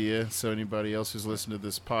that idea, so anybody else who's listening to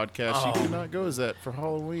this podcast, you cannot go as that for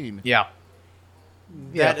Halloween. Yeah.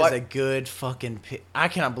 That Yeah, is a good fucking I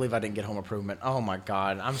cannot believe I didn't get Home Improvement. Oh my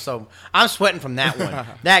God. I'm sweating from that one.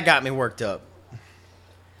 That got me worked up.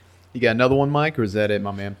 You got another one, Mike, or is that it,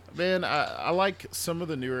 my man? Man, I like some of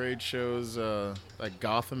the newer age shows, like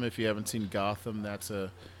Gotham. If you haven't seen Gotham, that's a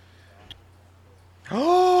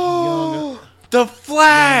Oh, The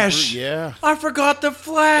Flash. yeah. I forgot The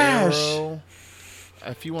Flash. Arrow.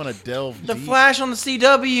 If you want to delve The deep, Flash on the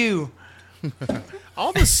CW.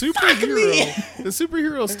 all the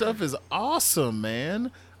superhero stuff is awesome,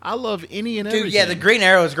 man. I love any and everything. Dude, yeah, the Green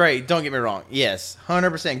Arrow is great. Don't get me wrong. Yes,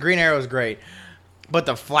 100%. Green Arrow is great. But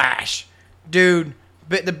The Flash, dude,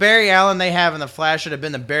 the Barry Allen they have in The Flash should have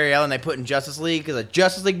been the Barry Allen they put in Justice League, because a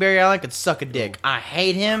Justice League Barry Allen could suck a dick. I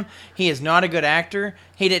hate him. He is not a good actor.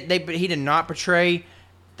 He did not portray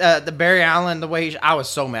the Barry Allen the way I was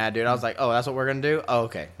so mad, dude. I was like, oh, that's what we're going to do? Oh,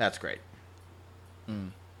 okay. That's great.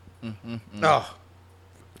 Oh,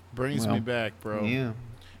 brings me back, bro. Yeah.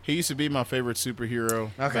 He used to be my favorite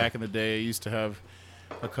superhero Okay. back in the day. I used to have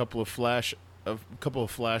a couple of Flash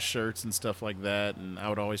shirts and stuff like that, and I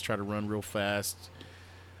would always try to run real fast,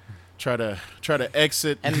 try to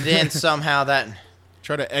exit, and then somehow that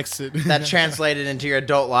translated into your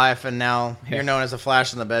adult life, and now you're known as a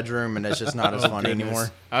Flash in the bedroom, and it's just not as funny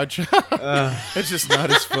anymore. It's just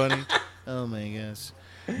not as funny. Oh my gosh.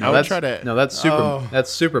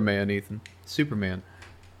 That's Superman, Ethan. Superman.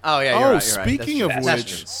 Oh yeah, you're right. Speaking of That's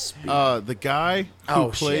which, true. the guy who Oh,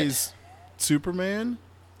 plays Superman,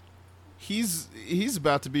 he's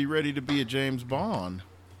about to be ready to be a James Bond.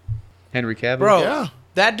 Henry Cavill. Bro, Yeah.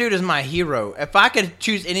 that dude is my hero. If I could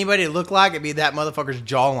choose anybody to look like, it'd be that motherfucker's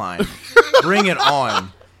jawline. Bring it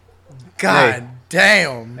on. God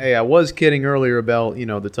damn. Hey, I was kidding earlier about,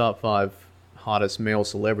 the top 5 hottest male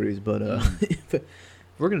celebrities, but if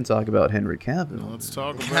we're going to talk about Henry Cavill. Let's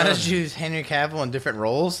talk Can I about just it. use Henry Cavill in different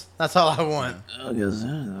roles? That's all I want.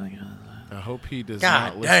 I hope he does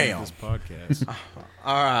God not listen damn. to this podcast.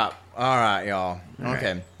 All right, y'all.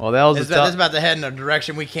 Okay. Well, that was This the top. is about to head in a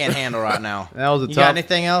direction we can't handle right now. That was the You top. got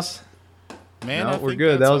anything else? Man, No, I we're think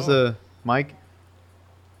good. That that's was all. Mike.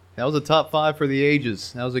 That was a top 5 for the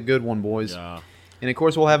ages. That was a good one, boys. Yeah. And of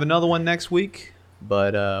course, we'll have another one next week,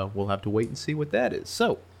 but we'll have to wait and see what that is.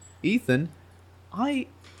 So, Ethan, I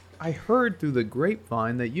heard through the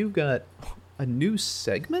grapevine that you've got a new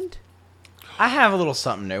segment. I have a little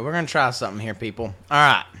something new. We're going to try something here, people. All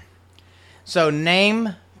right. So,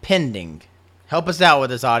 name pending. Help us out with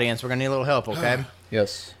this, audience. We're going to need a little help, okay?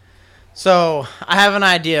 Yes. So, I have an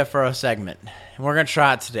idea for a segment, and we're going to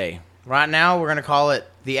try it today. Right now, we're going to call it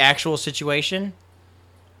The Actual Situation,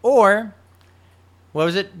 or, what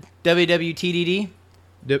was it? WWTDD?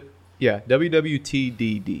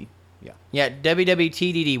 WWTDD. Yeah. Yeah,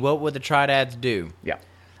 WWTDD. What would the Tridads do? Yeah.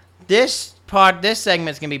 This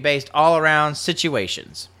segment's going to be based all around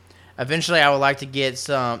situations. Eventually, I would like to get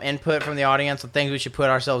some input from the audience on things we should put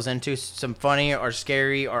ourselves into, some funny or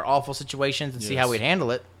scary or awful situations, and see how Yes. we'd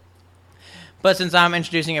handle it. But since I'm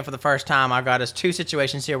introducing it for the first time, I've got us 2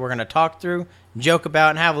 situations here we're going to talk through, joke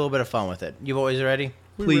about, and have a little bit of fun with it. You boys ready?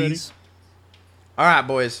 Please. All right,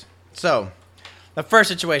 boys. So, the first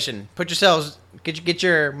situation, get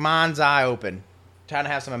your mind's eye open. Trying to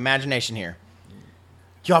have some imagination here.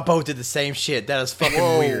 Y'all both did the same shit. That is fucking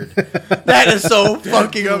weird. That is so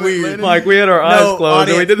fucking weird. Mike, we had our eyes closed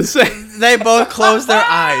and we did the same. They both closed their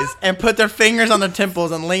eyes and put their fingers on their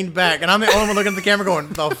temples and leaned back. And I'm the only one looking at the camera going,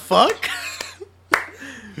 the fuck?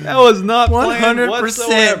 That was not planned 100%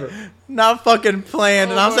 whatsoever. not fucking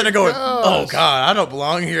planned. And I'm my sitting there going, gosh. oh, God, I don't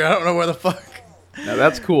belong here. I don't know where the fuck. Now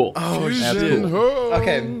that's cool. Oh, That's shit. cool.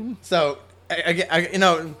 Okay, so,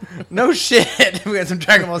 no shit. We had some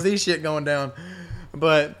Dragon Ball Z shit going down.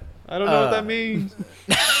 But, I don't know what that means.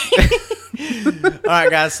 all right,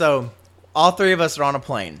 guys, so all 3 of us are on a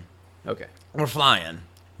plane. Okay. We're flying.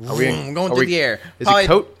 Are we- We're going are through we- the air. Is Probably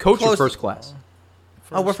it coach or close- first class?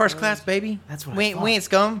 Oh, we're first class, baby. That's what I we ain't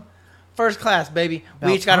scum. First class, baby. We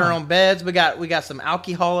About each got our time. own beds. We got some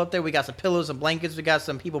alcohol up there. We got some pillows and blankets. We got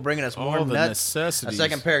some people bringing us All warm the nuts. A necessities.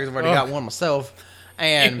 second pair because I've already got one myself.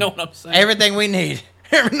 And You know what I'm saying? everything we need.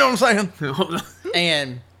 You know what I'm saying?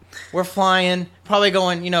 And we're flying, probably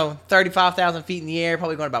going, 35,000 feet in the air,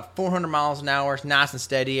 probably going about 400 miles an hour. It's nice and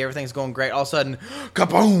steady. Everything's going great. All of a sudden,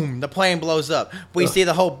 kaboom, the plane blows up. We see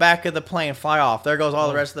the whole back of the plane fly off. There goes all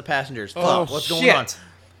the rest of the passengers. Oh, Fuck, what's going shit. on?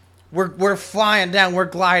 We're flying down. We're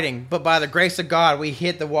gliding. But by the grace of God, we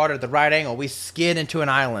hit the water at the right angle. We skid into an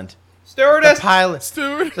island. The Stewardess. pilot,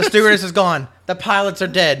 Steward. the stewardess is gone. The pilots are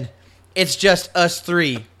dead. It's just us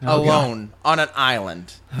 3 alone on an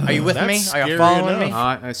island. Are you with me? That's Are you scary following me?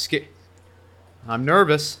 enough. I'm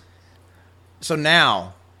nervous. So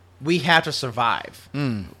now we have to survive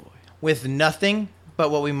with nothing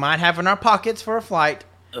but what we might have in our pockets for a flight.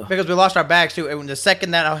 Because we lost our bags too. And the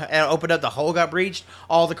second that I opened up, the hole got breached.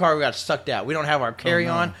 All the cargo got sucked out. We don't have our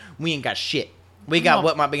carry-on. We ain't got shit. We got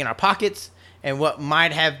what might be in our pockets and what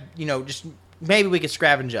might have, just maybe we could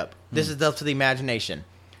scavenge up. This is up to the imagination.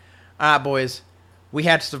 All right, boys. We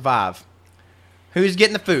have to survive. Who's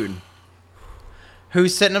getting the food?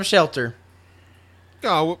 Who's setting up shelter?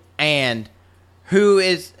 Oh, And who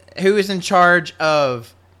is in charge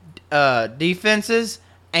of defenses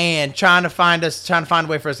and trying to find a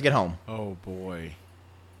way for us to get home? oh boy.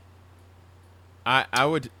 I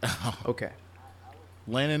would. Okay.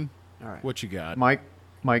 Landon, All right. what you got? Mike,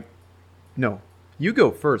 no. You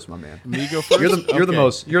go first, my man. Me go first. You're the Okay.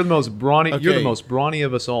 most brawny. You're the Okay. most brawny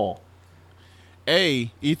of us all.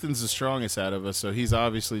 Ethan's the strongest out of us, so he's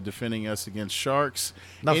obviously defending us against sharks,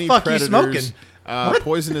 The any fuck you predators, smoking?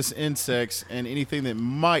 poisonous insects, and anything that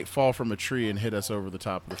might fall from a tree and hit us over the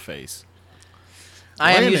top of the face.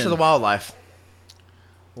 I am used to Landon. the wildlife.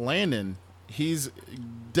 Landon, he's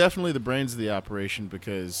definitely the brains of the operation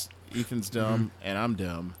because Ethan's dumb and I'm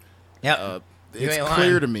dumb. Yep. You It's ain't clear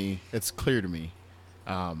lying. to me. It's clear to me.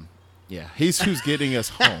 Yeah, he's who's getting us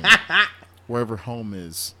home, wherever home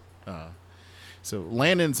is. So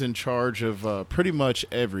Landon's in charge of pretty much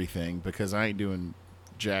everything because I ain't doing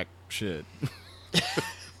jack shit.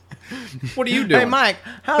 What are you doing? Hey, Mike,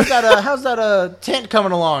 how's that tent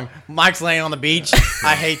coming along? Mike's laying on the beach.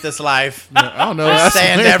 I hate this life. I don't know. There's That's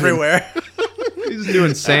sand Landon. everywhere. He's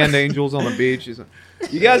doing sand angels on the beach. He's like,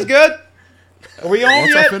 you guys good? Are we on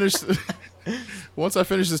Once I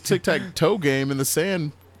finish this tic-tac-toe game in the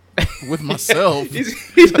sand with myself.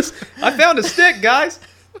 I found a stick, guys.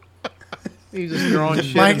 He's just throwing shit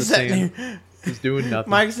in the Mike's sand. sitting here. He's doing nothing.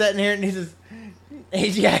 Mike's sitting here and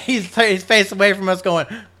he's face away from us going,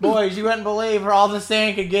 boys, you wouldn't believe where all the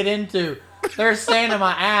sand could get into. There's sand in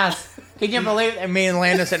my ass. Can you believe it? And me and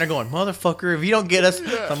Landon sitting there going, motherfucker, if you don't get us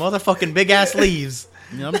some motherfucking big ass leaves.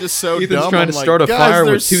 Yeah, I'm just so Ethan's dumb. trying I'm to like, start a "Guys, fire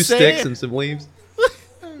with there's 2 sticks sand." and some leaves.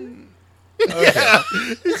 Yeah,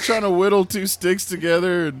 he's trying to whittle 2 sticks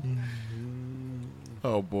together. And...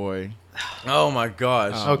 Oh boy. Oh my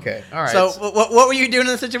gosh. Okay, all right. So what were you doing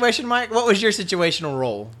in the situation, Mike? What was your situational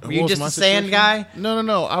role? Were you What was just my a sand situation? guy?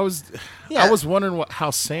 No. I was wondering how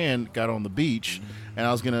sand got on the beach, and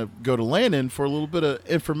I was gonna go to Landon for a little bit of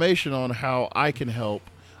information on how I can help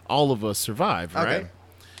all of us survive. Right. Okay.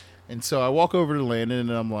 And so I walk over to Landon,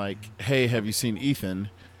 and I'm like, "Hey, have you seen Ethan?"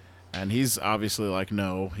 And he's obviously like,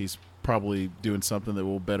 "No, he's probably doing something that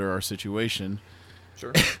will better our situation."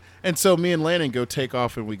 Sure. And so me and Landon go take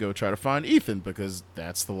off, and we go try to find Ethan because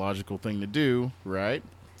that's the logical thing to do, right?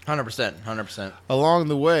 100%. Along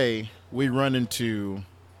the way, we run into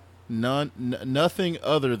nothing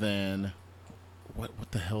other than what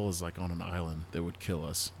the hell is like on an island that would kill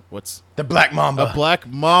us? What's The Black Mamba. a black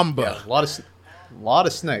mamba? Yeah, a lot of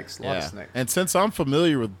snakes. A lot of snakes. And since I'm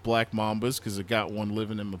familiar with black mambas because I got one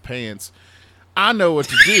living in my pants, I know what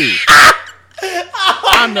to do.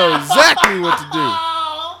 I know exactly what to do.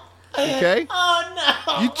 Okay? Oh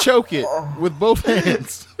no. You choke it with both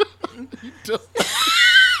hands. You don't-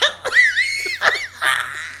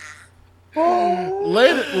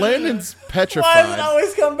 Landon's Why does it petrified.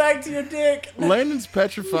 always come back to your dick? Landon's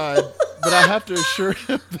petrified, but I have to assure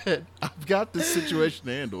him that I've got this situation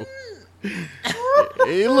handled.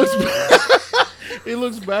 He looks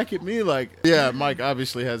back at me like, yeah, Mike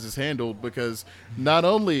obviously has his handled because not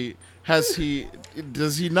only does he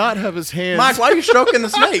not have his hands. Mike, why are you stroking the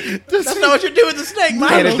snake? That's not what you're doing with the snake,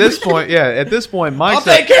 Mike. And at this point, I'll Mike's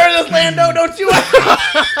take care of this, Lando. Don't you?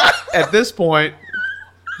 at this point,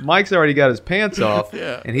 Mike's already got his pants off,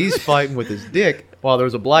 Yeah. and he's fighting with his dick while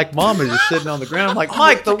there's a black mamba just sitting on the ground. I'm like,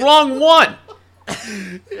 Mike, the wrong one.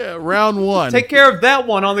 Yeah, round 1. Take care of that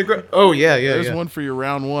one on the ground. Oh yeah. There's one for your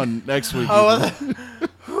round 1 next week.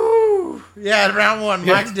 Whew. Yeah, round 1.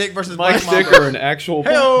 Mike's dick versus Mike's Black dick Mamba. or an actual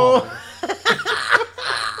black Hey-o.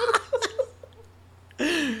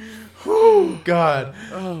 mamba. Oh God.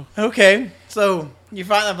 Okay, so you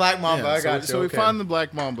find the Black Mamba. Yeah, I got you. so we okay. find the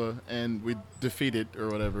black mamba and we defeat it or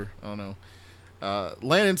whatever. I don't know.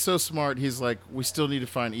 Landon's so smart. He's like, we still need to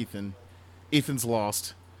find Ethan. Ethan's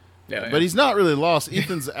lost. Yeah, But he's not really lost.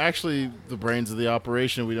 Ethan's actually the brains of the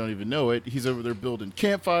operation. We don't even know it. He's over there building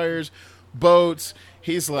campfires, boats.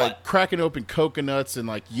 He's like cracking open coconuts and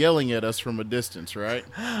like yelling at us from a distance, right?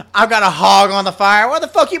 I've got a hog on the fire. Where the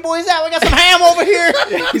fuck you boys at? We got some ham over here.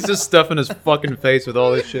 He's just stuffing his fucking face with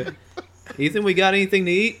all this shit. Ethan, we got anything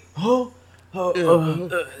to eat?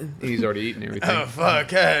 He's already eaten everything. Oh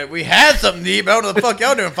fuck! We had something to eat, but what the fuck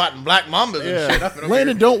y'all doing fighting black mambas and shit? Up and over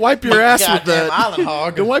Landon, here. don't wipe your ass with Goddamn that. island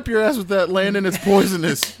hog. Don't wipe your ass with that, Landon. It's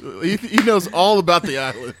poisonous. He knows all about the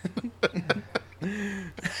island.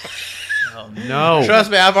 Oh no!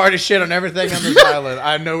 Trust me, I've already shit on everything on this island.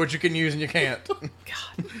 I know what you can use and you can't.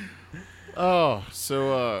 Oh,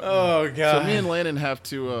 so Oh god. so me and Landon have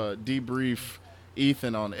to debrief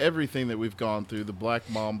Ethan on everything that we've gone through. The black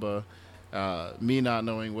mamba, me not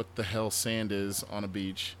knowing what the hell sand is on a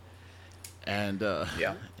beach, and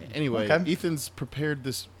Yeah. Anyway, Okay. Ethan's prepared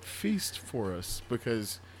this feast for us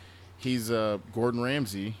because he's Gordon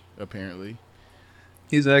Ramsay apparently.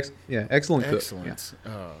 He's excellent cook. Excellent.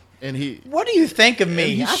 And he What do you think of And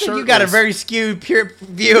me? he's I think you got a shirtless. very skewed pure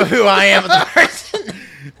view of who I am as a person.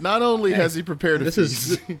 not only has he prepared a This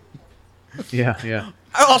feast, is yeah.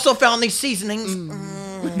 I also found these seasonings.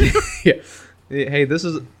 Yeah. Hey, this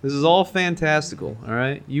is all fantastical. All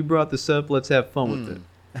right, you brought this up. Let's have fun with it.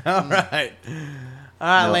 All right. All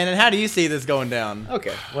right, No. Landon, how do you see this going down?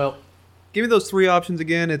 Okay. Well, give me those 3 options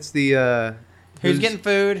again. It's the Who's getting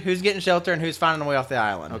food, who's getting shelter, and who's finding a way off the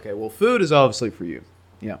island? Okay. Well, food is obviously for you.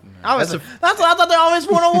 Yeah. That's what I thought the always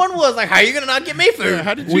one-on-one was. Like, how are you going to not get me food?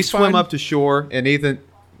 how did you We swim find- up to shore, and Ethan,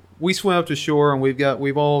 we swim up to shore, and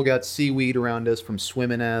we've all got seaweed around us from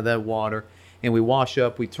swimming out of that water. And we wash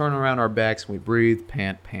up, we turn around our backs, and we breathe,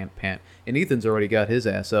 pant, pant, pant. And Ethan's already got his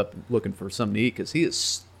ass up looking for something to eat because he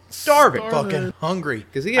is starving. Fucking hungry.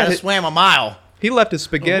 'Cause he I had just swam a mile. He left his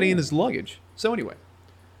spaghetti in his luggage. So anyway,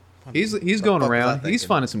 he's going fuck was I around. He's thinking?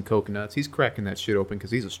 finding some coconuts. He's cracking that shit open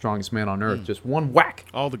because he's the strongest man on earth. Just one whack.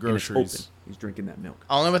 All the and it's groceries. open. He's drinking that milk.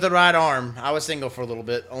 Only with the right arm. I was single for a little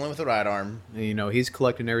bit. Only with the right arm. And, he's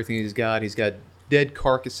collecting everything he's got. He's got dead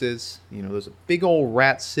carcasses. There's a big old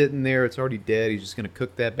rat sitting there. It's already dead. He's just going to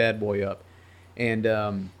cook that bad boy up. And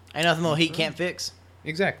Ain't nothing little heat can't fix.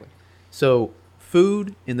 exactly. So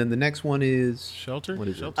food, and then the next one is Shelter? What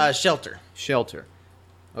is Shelter? it? Shelter. Shelter.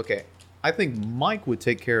 Okay. I think Mike would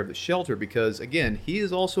take care of the shelter because again, he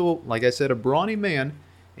is also, like I said, a brawny man,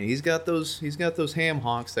 and he's got those ham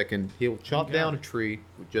hocks that he'll chop down a tree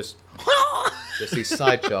with just these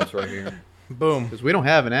side chops right here. Boom. Because we don't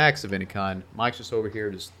have an axe of any kind. Mike's just over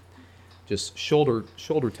here just shoulder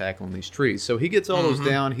tackling these trees. So he gets all those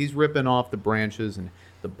down. He's ripping off the branches and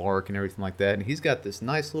the bark and everything like that. And he's got this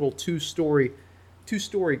nice little two-story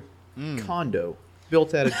condo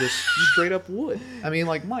built out of just straight up wood. I mean,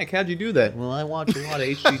 like, Mike, how'd you do that? Well, I watch a lot of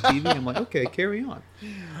HGTV. I'm like, okay, carry on.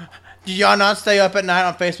 Did y'all not stay up at night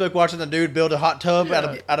on Facebook watching the dude build a hot tub out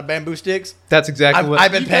of bamboo sticks? That's exactly what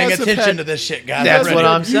I've been You paying guys have attention had- to this shit, guys. That's already. what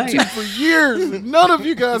I'm YouTube saying. for years. None of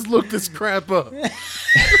you guys look this crap up.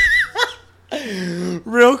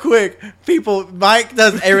 Real quick, people, Mike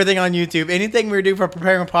does everything on YouTube. Anything we do for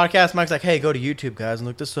preparing a podcast, Mike's like, hey, go to YouTube, guys, and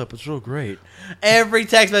look this up. It's real great. Every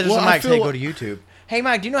text message Well, from I Mike's, feel hey, go like- to YouTube. Hey,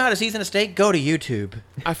 Mike, do you know how to season a steak? Go to YouTube.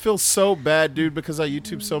 I feel so bad, dude, because I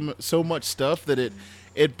YouTube so much stuff that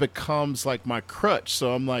it becomes like my crutch.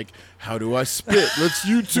 So I'm like, how do I spit? Let's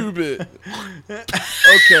YouTube it.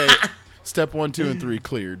 Okay. Step 1, 2, and 3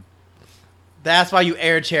 cleared. That's why you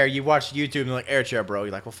air chair. You watch YouTube and you're like, air chair, bro.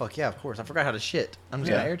 You're like, well, fuck yeah, of course. I forgot how to shit. I'm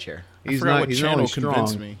just Yeah. going to air chair. I He's forgot not what only channel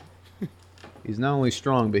convinced strong. me. He's not only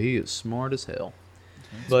strong, but he is smart as hell.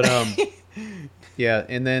 But yeah,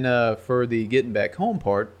 and then for the getting back home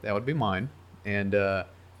part, that would be mine. And the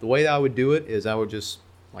way I would do it is I would just,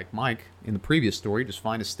 like Mike in the previous story, just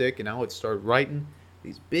find a stick and I would start writing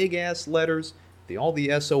these big ass letters, all the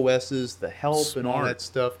SOSs, the help, and all Smart. that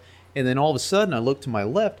stuff. And then all of a sudden, I looked to my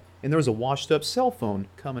left, and there was a washed up cell phone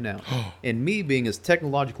coming out. And me being as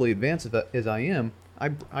technologically advanced as I am,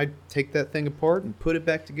 I take that thing apart and put it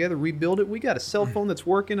back together, rebuild it. We got a cell phone that's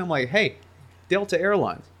working. I'm like, hey, Delta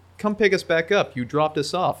Airlines, come pick us back up. You dropped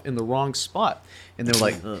us off in the wrong spot. And they're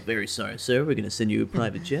like, oh, very sorry, sir. We're going to send you a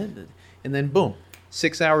private jet. And then, boom,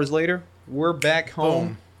 6 hours later, we're back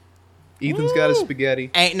home. Ethan's got his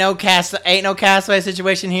spaghetti. Ain't no castaway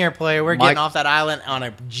situation here, player. We're Mike- getting off that island on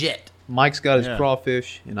a jet. Mike's got his Yeah.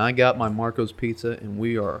 crawfish, and I got my Marco's pizza, and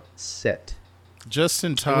we are set. Just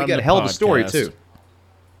in time. And we got a to hell of a story, podcast. too.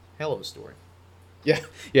 Hell of a story. Yeah.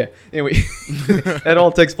 Anyway, that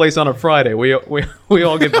all takes place on a Friday. We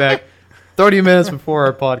all get back 30 minutes before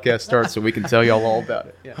our podcast starts so we can tell y'all all about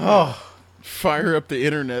it. Yeah. Oh, Fire up the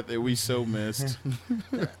internet that we so missed.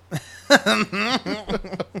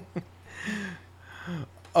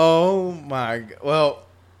 oh my. Well,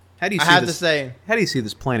 How do you I see have this? to say, How do you see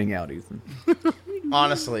this planning out, Ethan?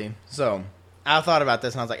 honestly, so I thought about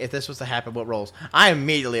this and I was like, if this was to happen, what roles? I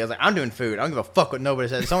was like, I'm doing food. I don't give a fuck what nobody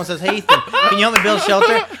says. If someone says, hey, Ethan, can you help me build a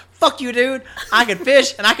shelter? Fuck you, dude. I can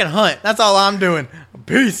fish and I can hunt. That's all I'm doing.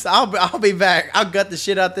 Peace. I'll be back. I'll gut the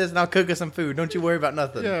shit out this and I'll cook us some food. Don't you worry about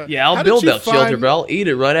nothing. Yeah, I'll How did build you that shelter, find- but I'll eat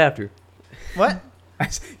it right after. What?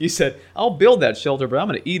 You said, I'll build that shelter, but I'm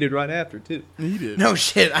going to eat it right after, too. Eat it. No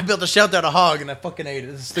shit. I built a shelter out of hog and I fucking ate it.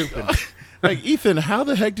 This is stupid. Like, Ethan, how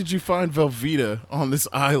the heck did you find Velveeta on this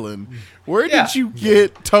island? Where Yeah. did you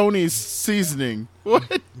get Tony's seasoning?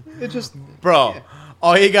 What? It just... Bro,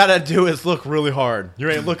 all you gotta do is look really hard. You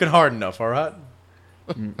ain't looking hard enough, all right?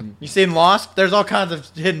 You seen Lost? There's all kinds of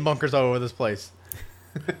hidden bunkers all over this place.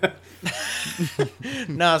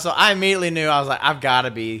 No, so I immediately knew, I was like, I've got to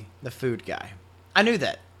be the food guy. I knew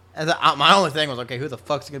that. My only thing was, okay, who the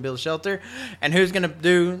fuck's going to build a shelter? And who's going to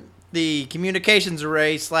do the communications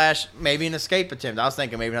array / maybe an escape attempt? I was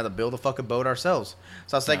thinking maybe we have to build a fucking boat ourselves.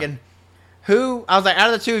 So I was thinking, I was like,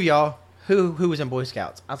 out of the two of y'all, who was in Boy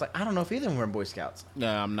Scouts? I was like, I don't know if either of them were in Boy Scouts.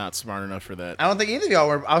 No, I'm not smart enough for that. I don't think either of y'all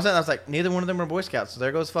were. I was like, neither one of them were Boy Scouts. So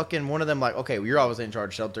there goes fucking one of them like, okay, well, you're always in charge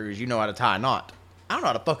of shelter because you know how to tie a knot. I don't know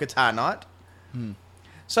how to fucking tie a knot.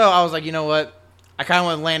 So I was like, you know what? I kind of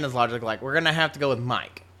went with Landon's logic. Like, we're going to have to go with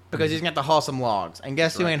Mike because he's going to have to haul some logs. And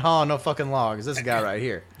guess who ain't hauling no fucking logs? This guy right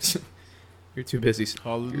here. You're too busy.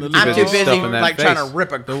 Hauling You're the I'm too logs. busy stuffing that like trying face. to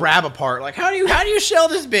rip a crab apart. Like, how do you shell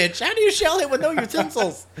this bitch? How do you shell it with no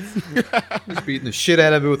utensils? Just beating the shit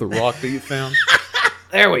out of it with a rock that you found.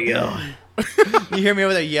 There we go. You hear me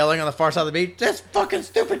over there yelling on the far side of the beach? This fucking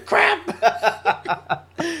stupid crap.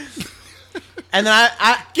 And then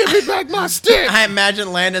I Give me back my stick. I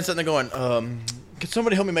imagine Landon sitting there going, Can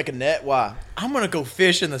somebody help me make a net? Why? I'm going to go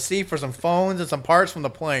fish in the sea for some phones and some parts from the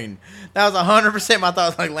plane. That was 100% my thought. I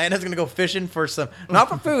was like, Landon's going to go fishing for some, not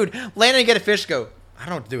for food. Landon get a fish, go, I don't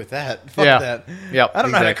know what to do with that. Fuck that. Yep, I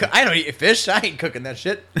don't know how to exactly. cook. I don't eat fish. I ain't cooking that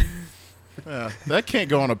shit. That can't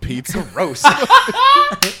go on a pizza. Gross.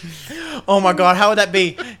 Oh my God, how would that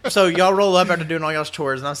be? So y'all roll up after doing all y'all's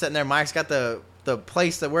chores, and I'm sitting there. Mike's got the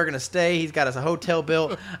place that we're gonna stay. He's got us a hotel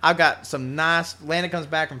built. I've got some nice. Landon comes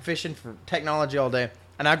back from fishing for technology all day,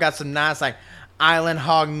 and I've got some nice like island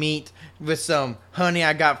hog meat with some honey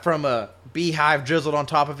I got from a beehive drizzled on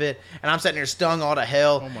top of it, and I'm sitting here stung all to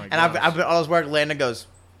hell. Oh my and I've gosh. been all this work. Landon goes,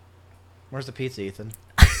 "Where's the pizza, Ethan?"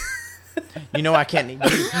 You know I can't eat.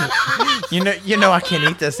 You know I can't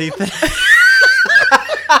eat this, Ethan.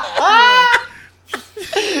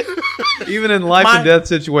 Even in life and death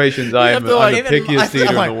situations, I'm feel like the even pickiest life- eater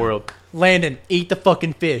I'm like- in the world. Landon, eat the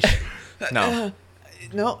fucking fish. No.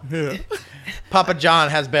 No. Papa John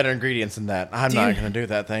has better ingredients than that. I'm not going to do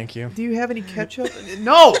that, thank you. Do you have any ketchup?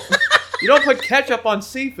 No, you don't put ketchup on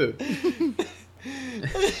seafood.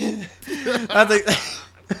 I think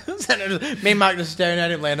me and Mike just staring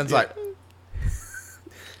at him. Landon's like,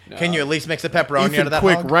 can you at least mix the pepperoni out Ethan, of that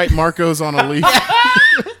quick, hog? write Marcos on a leaf.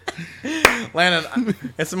 Landon,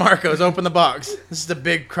 it's Marcos. Open the box. This is the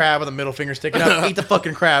big crab with a middle finger sticking up. Eat the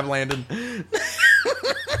fucking crab, Landon.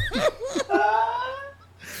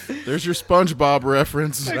 There's your SpongeBob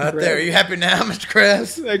reference. Right there. Are you happy now, Mr.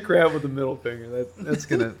 Krabs? That crab with the middle finger. That's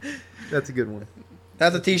a good one.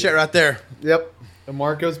 That's a t-shirt right there. Yep. A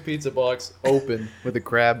Marco's pizza box open with a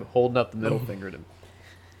crab holding up the middle finger at him.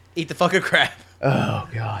 Eat the fucking crab. Oh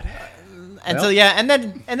God. And Well. so yeah, and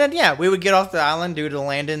then yeah, we would get off the island due to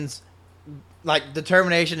Landon's like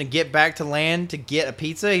determination to get back to land to get a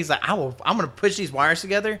pizza. He's like, I'm gonna push these wires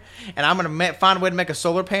together, and I'm gonna find a way to make a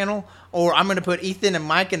solar panel, or I'm gonna put Ethan and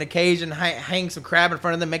Mike in a cage and hang some crab in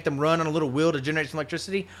front of them, make them run on a little wheel to generate some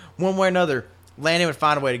electricity. One way or another, Landon would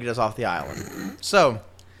find a way to get us off the island. So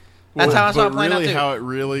that's how I saw it playing really, out too. how it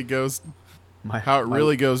really goes,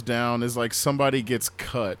 goes down is like somebody gets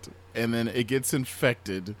cut and then it gets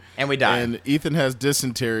infected, And we die. And Ethan has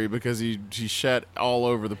dysentery because he shat all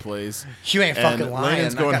over the place. You ain't And fucking lying.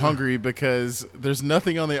 Landon's I going got- hungry because there's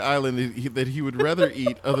nothing on the island that he would rather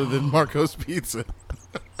eat other than Marco's pizza.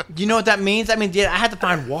 You know what that means? That means I had to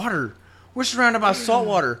find water. We're surrounded by salt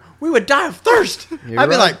water. We would die of thirst. You're I'd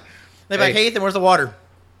be right. like, they'd be like, hey Ethan, where's the water?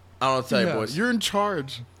 I don't know what to tell you, Yeah, boys. you're in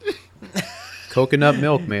charge. Coconut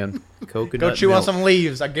milk, man. Coconut Go chew milk. on some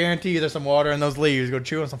leaves. I guarantee you there's some water in those leaves. Go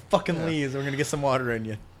chew on some fucking leaves. We're going to get some water in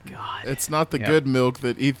you. God. It's not the Yeah. good milk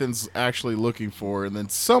that Ethan's actually looking for, and then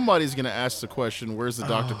somebody's going to ask the question, "Where's the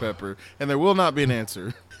Dr. Pepper?" And there will not be an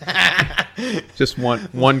answer. Just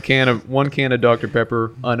one can of Dr.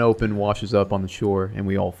 Pepper unopened washes up on the shore, and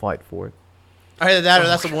we all fight for it. Either that or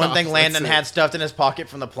that's the one gosh, thing Landon that's it. had stuffed in his pocket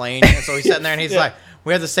from the plane. And so he's sitting there and he's like,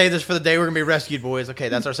 we have to save this for the day we're going to be rescued, boys. Okay,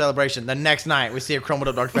 that's our celebration. The next night, we see a crumbled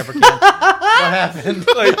up Dr. Pepper can. What happened?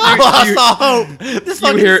 Like, I lost all hope. This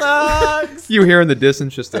fucking hear- sucks. You hear in the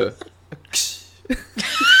distance just a.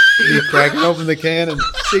 You cracking open the can and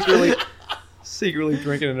secretly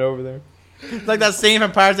drinking it over there. It's like that scene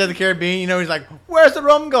from Pirates of the Caribbean. You know, he's like, where's the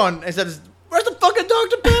rum gone? He says, where's the fucking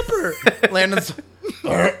Dr. Pepper? Landon's,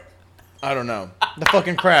 I don't know. The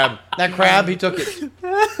fucking crab. That crab, he took it.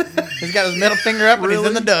 He's got his middle finger up and he's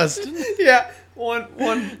in the dust. Yeah, one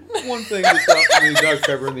thing is the Dr.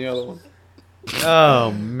 Pepper and the other one.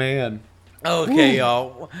 Oh man. Okay,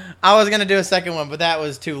 y'all. I was going to do a second one, but that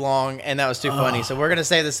was too long and that was too funny. So we're going to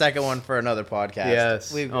save the second one for another podcast.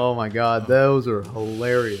 Yes. We've- Oh my God, those are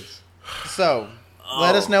hilarious. So,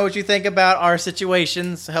 let us know what you think about our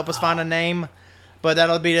situations. Help us find a name. But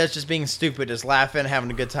that'll be us just being stupid, just laughing, having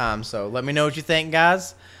a good time. So, let me know what you think,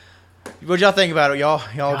 guys. What y'all think about it, y'all?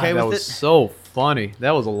 Y'all okay God, that with was it? so funny.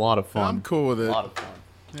 That was a lot of fun. I'm cool with it. A lot of fun.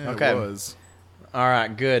 Yeah, Okay. It was. All right,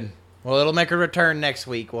 good. Well, it'll make a return next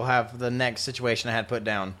week. We'll have the next situation I had put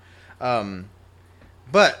down.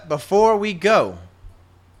 But before we go,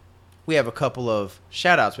 we have a couple of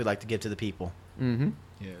shout-outs we'd like to give to the people. Mm-hmm.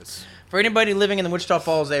 Yes. For anybody living in the Wichita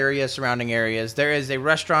Falls area, surrounding areas, there is a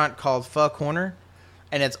restaurant called Pho Corner,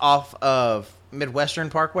 and it's off of Midwestern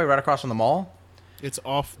Parkway, right across from the mall. It's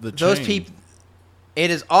off the chain. Those people,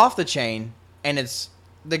 it is off the chain, and it's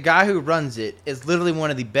the guy who runs it is literally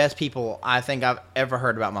one of the best people I think I've ever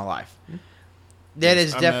heard about in my life. That Yes,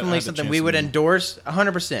 is I definitely had the something chance we to would meet him. endorse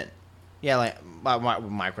 100%. Yeah, like Mike,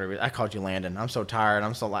 whatever. I called you Landon. I'm so tired.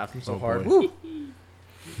 I'm so laughing so Oh, hard. boy. Woo.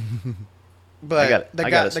 But I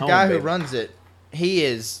got us the home, guy who baby. runs it,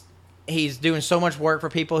 he's doing so much work for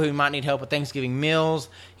people who might need help with Thanksgiving meals.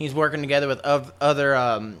 He's working together with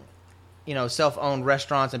other self-owned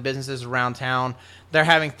restaurants and businesses around town. They're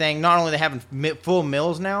having not only they having full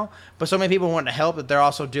meals now, but so many people want to help that they're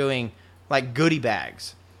also doing like goodie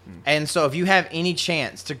bags. And so if you have any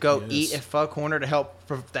chance to go eat at Fuck Corner to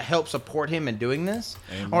help support him in doing this,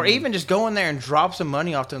 or even just go in there and drop some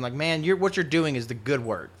money off to him, like, man, what you're doing is the good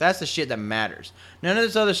work. That's the shit that matters. None of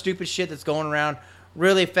this other stupid shit that's going around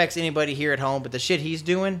really affects anybody here at home, but the shit he's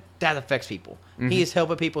doing, that affects people. He is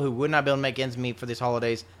helping people who would not be able to make ends meet for these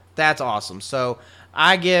holidays. That's awesome. So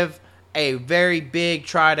I give a very big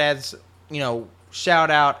Tridad's,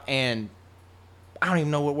 shout out, and I don't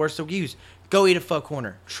even know what words to use. Go eat at Fuck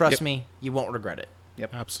Corner. Trust me, you won't regret it.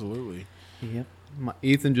 Yep, absolutely. Yep.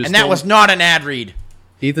 Ethan just and that was not an ad read.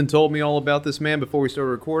 Ethan told me all about this man before we started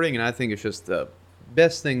recording, and I think it's just the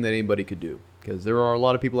best thing that anybody could do, because there are a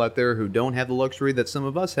lot of people out there who don't have the luxury that some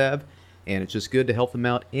of us have, and it's just good to help them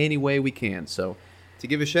out any way we can. So to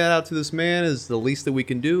give a shout out to this man is the least that we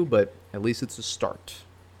can do, but at least it's a start.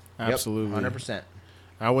 Absolutely. 100%.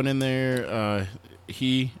 I went in there.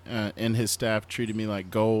 He and his staff treated me like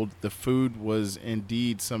gold. The food was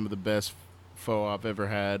indeed some of the best pho I've ever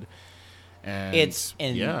had. And it's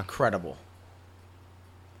incredible.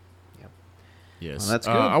 Yep. Yes. Well, that's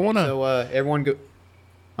good. I want to. So everyone go.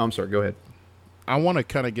 Oh, I'm sorry. Go ahead. I want to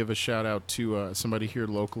kind of give a shout out to somebody here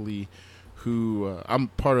locally who I'm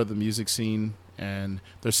part of the music scene, and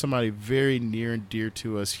there's somebody very near and dear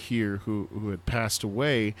to us here who had passed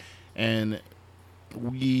away, and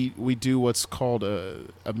we do what's called a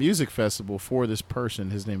music festival for this person.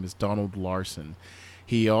 His name is Donald Larson.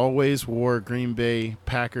 He always wore Green Bay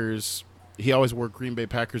Packers. He always wore Green Bay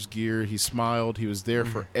Packers gear. He smiled. He was there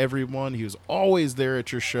for everyone. He was always there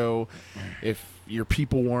at your show. If your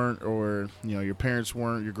people weren't, or your parents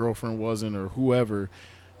weren't, your girlfriend wasn't, or whoever,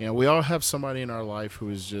 we all have somebody in our life who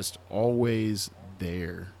is just always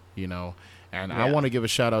there. And I want to give a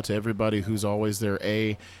shout out to everybody who's always there,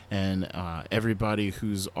 and everybody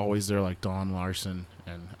who's always there, like Don Larson.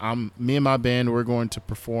 And me and my band, we're going to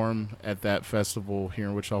perform at that festival here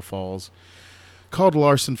in Wichita Falls called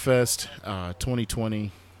Larson Fest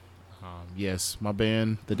 2020. Yes, my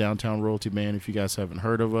band, the Downtown Royalty Band. If you guys haven't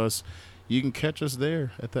heard of us, you can catch us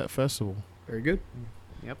there at that festival. Very good.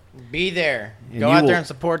 Yep. Be there. Go out there and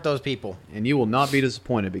support those people. And you will not be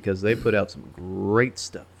disappointed, because they put out some great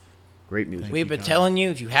stuff. Great music. We've been telling you,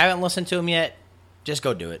 if you haven't listened to them yet, just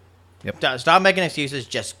go do it. Yep. Stop making excuses.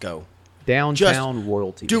 Just go. Downtown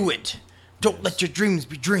Royalty. Do it. Don't let your dreams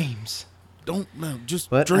be dreams. Just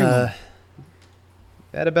but, dream 'em.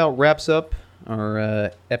 That about wraps up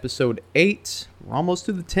our episode 8. We're almost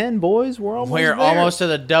to the 10, boys. We're almost to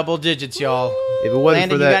the double digits, y'all. If it wasn't Landon,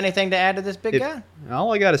 for that, you got anything to add to this big guy?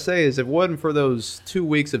 All I got to say is, if it wasn't for those 2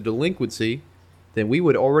 weeks of delinquency, then we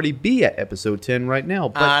would already be at episode 10 right now.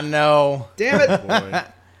 But I know. Damn it. Boy.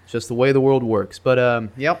 It's just the way the world works. But,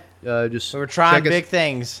 just we're trying big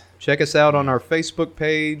things. Check us out on our Facebook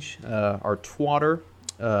page, our Twitter.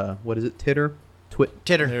 What is it? Titter?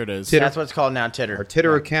 Titter. There it is. Titter. That's what it's called now, Titter. Our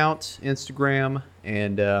Titter account, Instagram,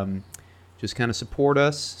 and just kind of support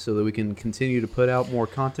us so that we can continue to put out more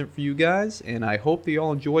content for you guys. And I hope that you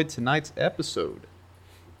all enjoyed tonight's episode.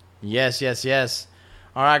 Yes.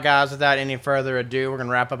 All right, guys, without any further ado, we're going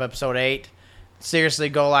to wrap up episode 8. Seriously,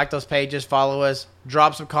 go like those pages, follow us,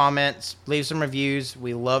 drop some comments, leave some reviews.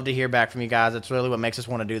 We love to hear back from you guys. That's really what makes us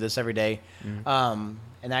want to do this every day. In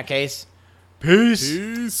that case,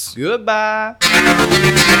 peace. Goodbye.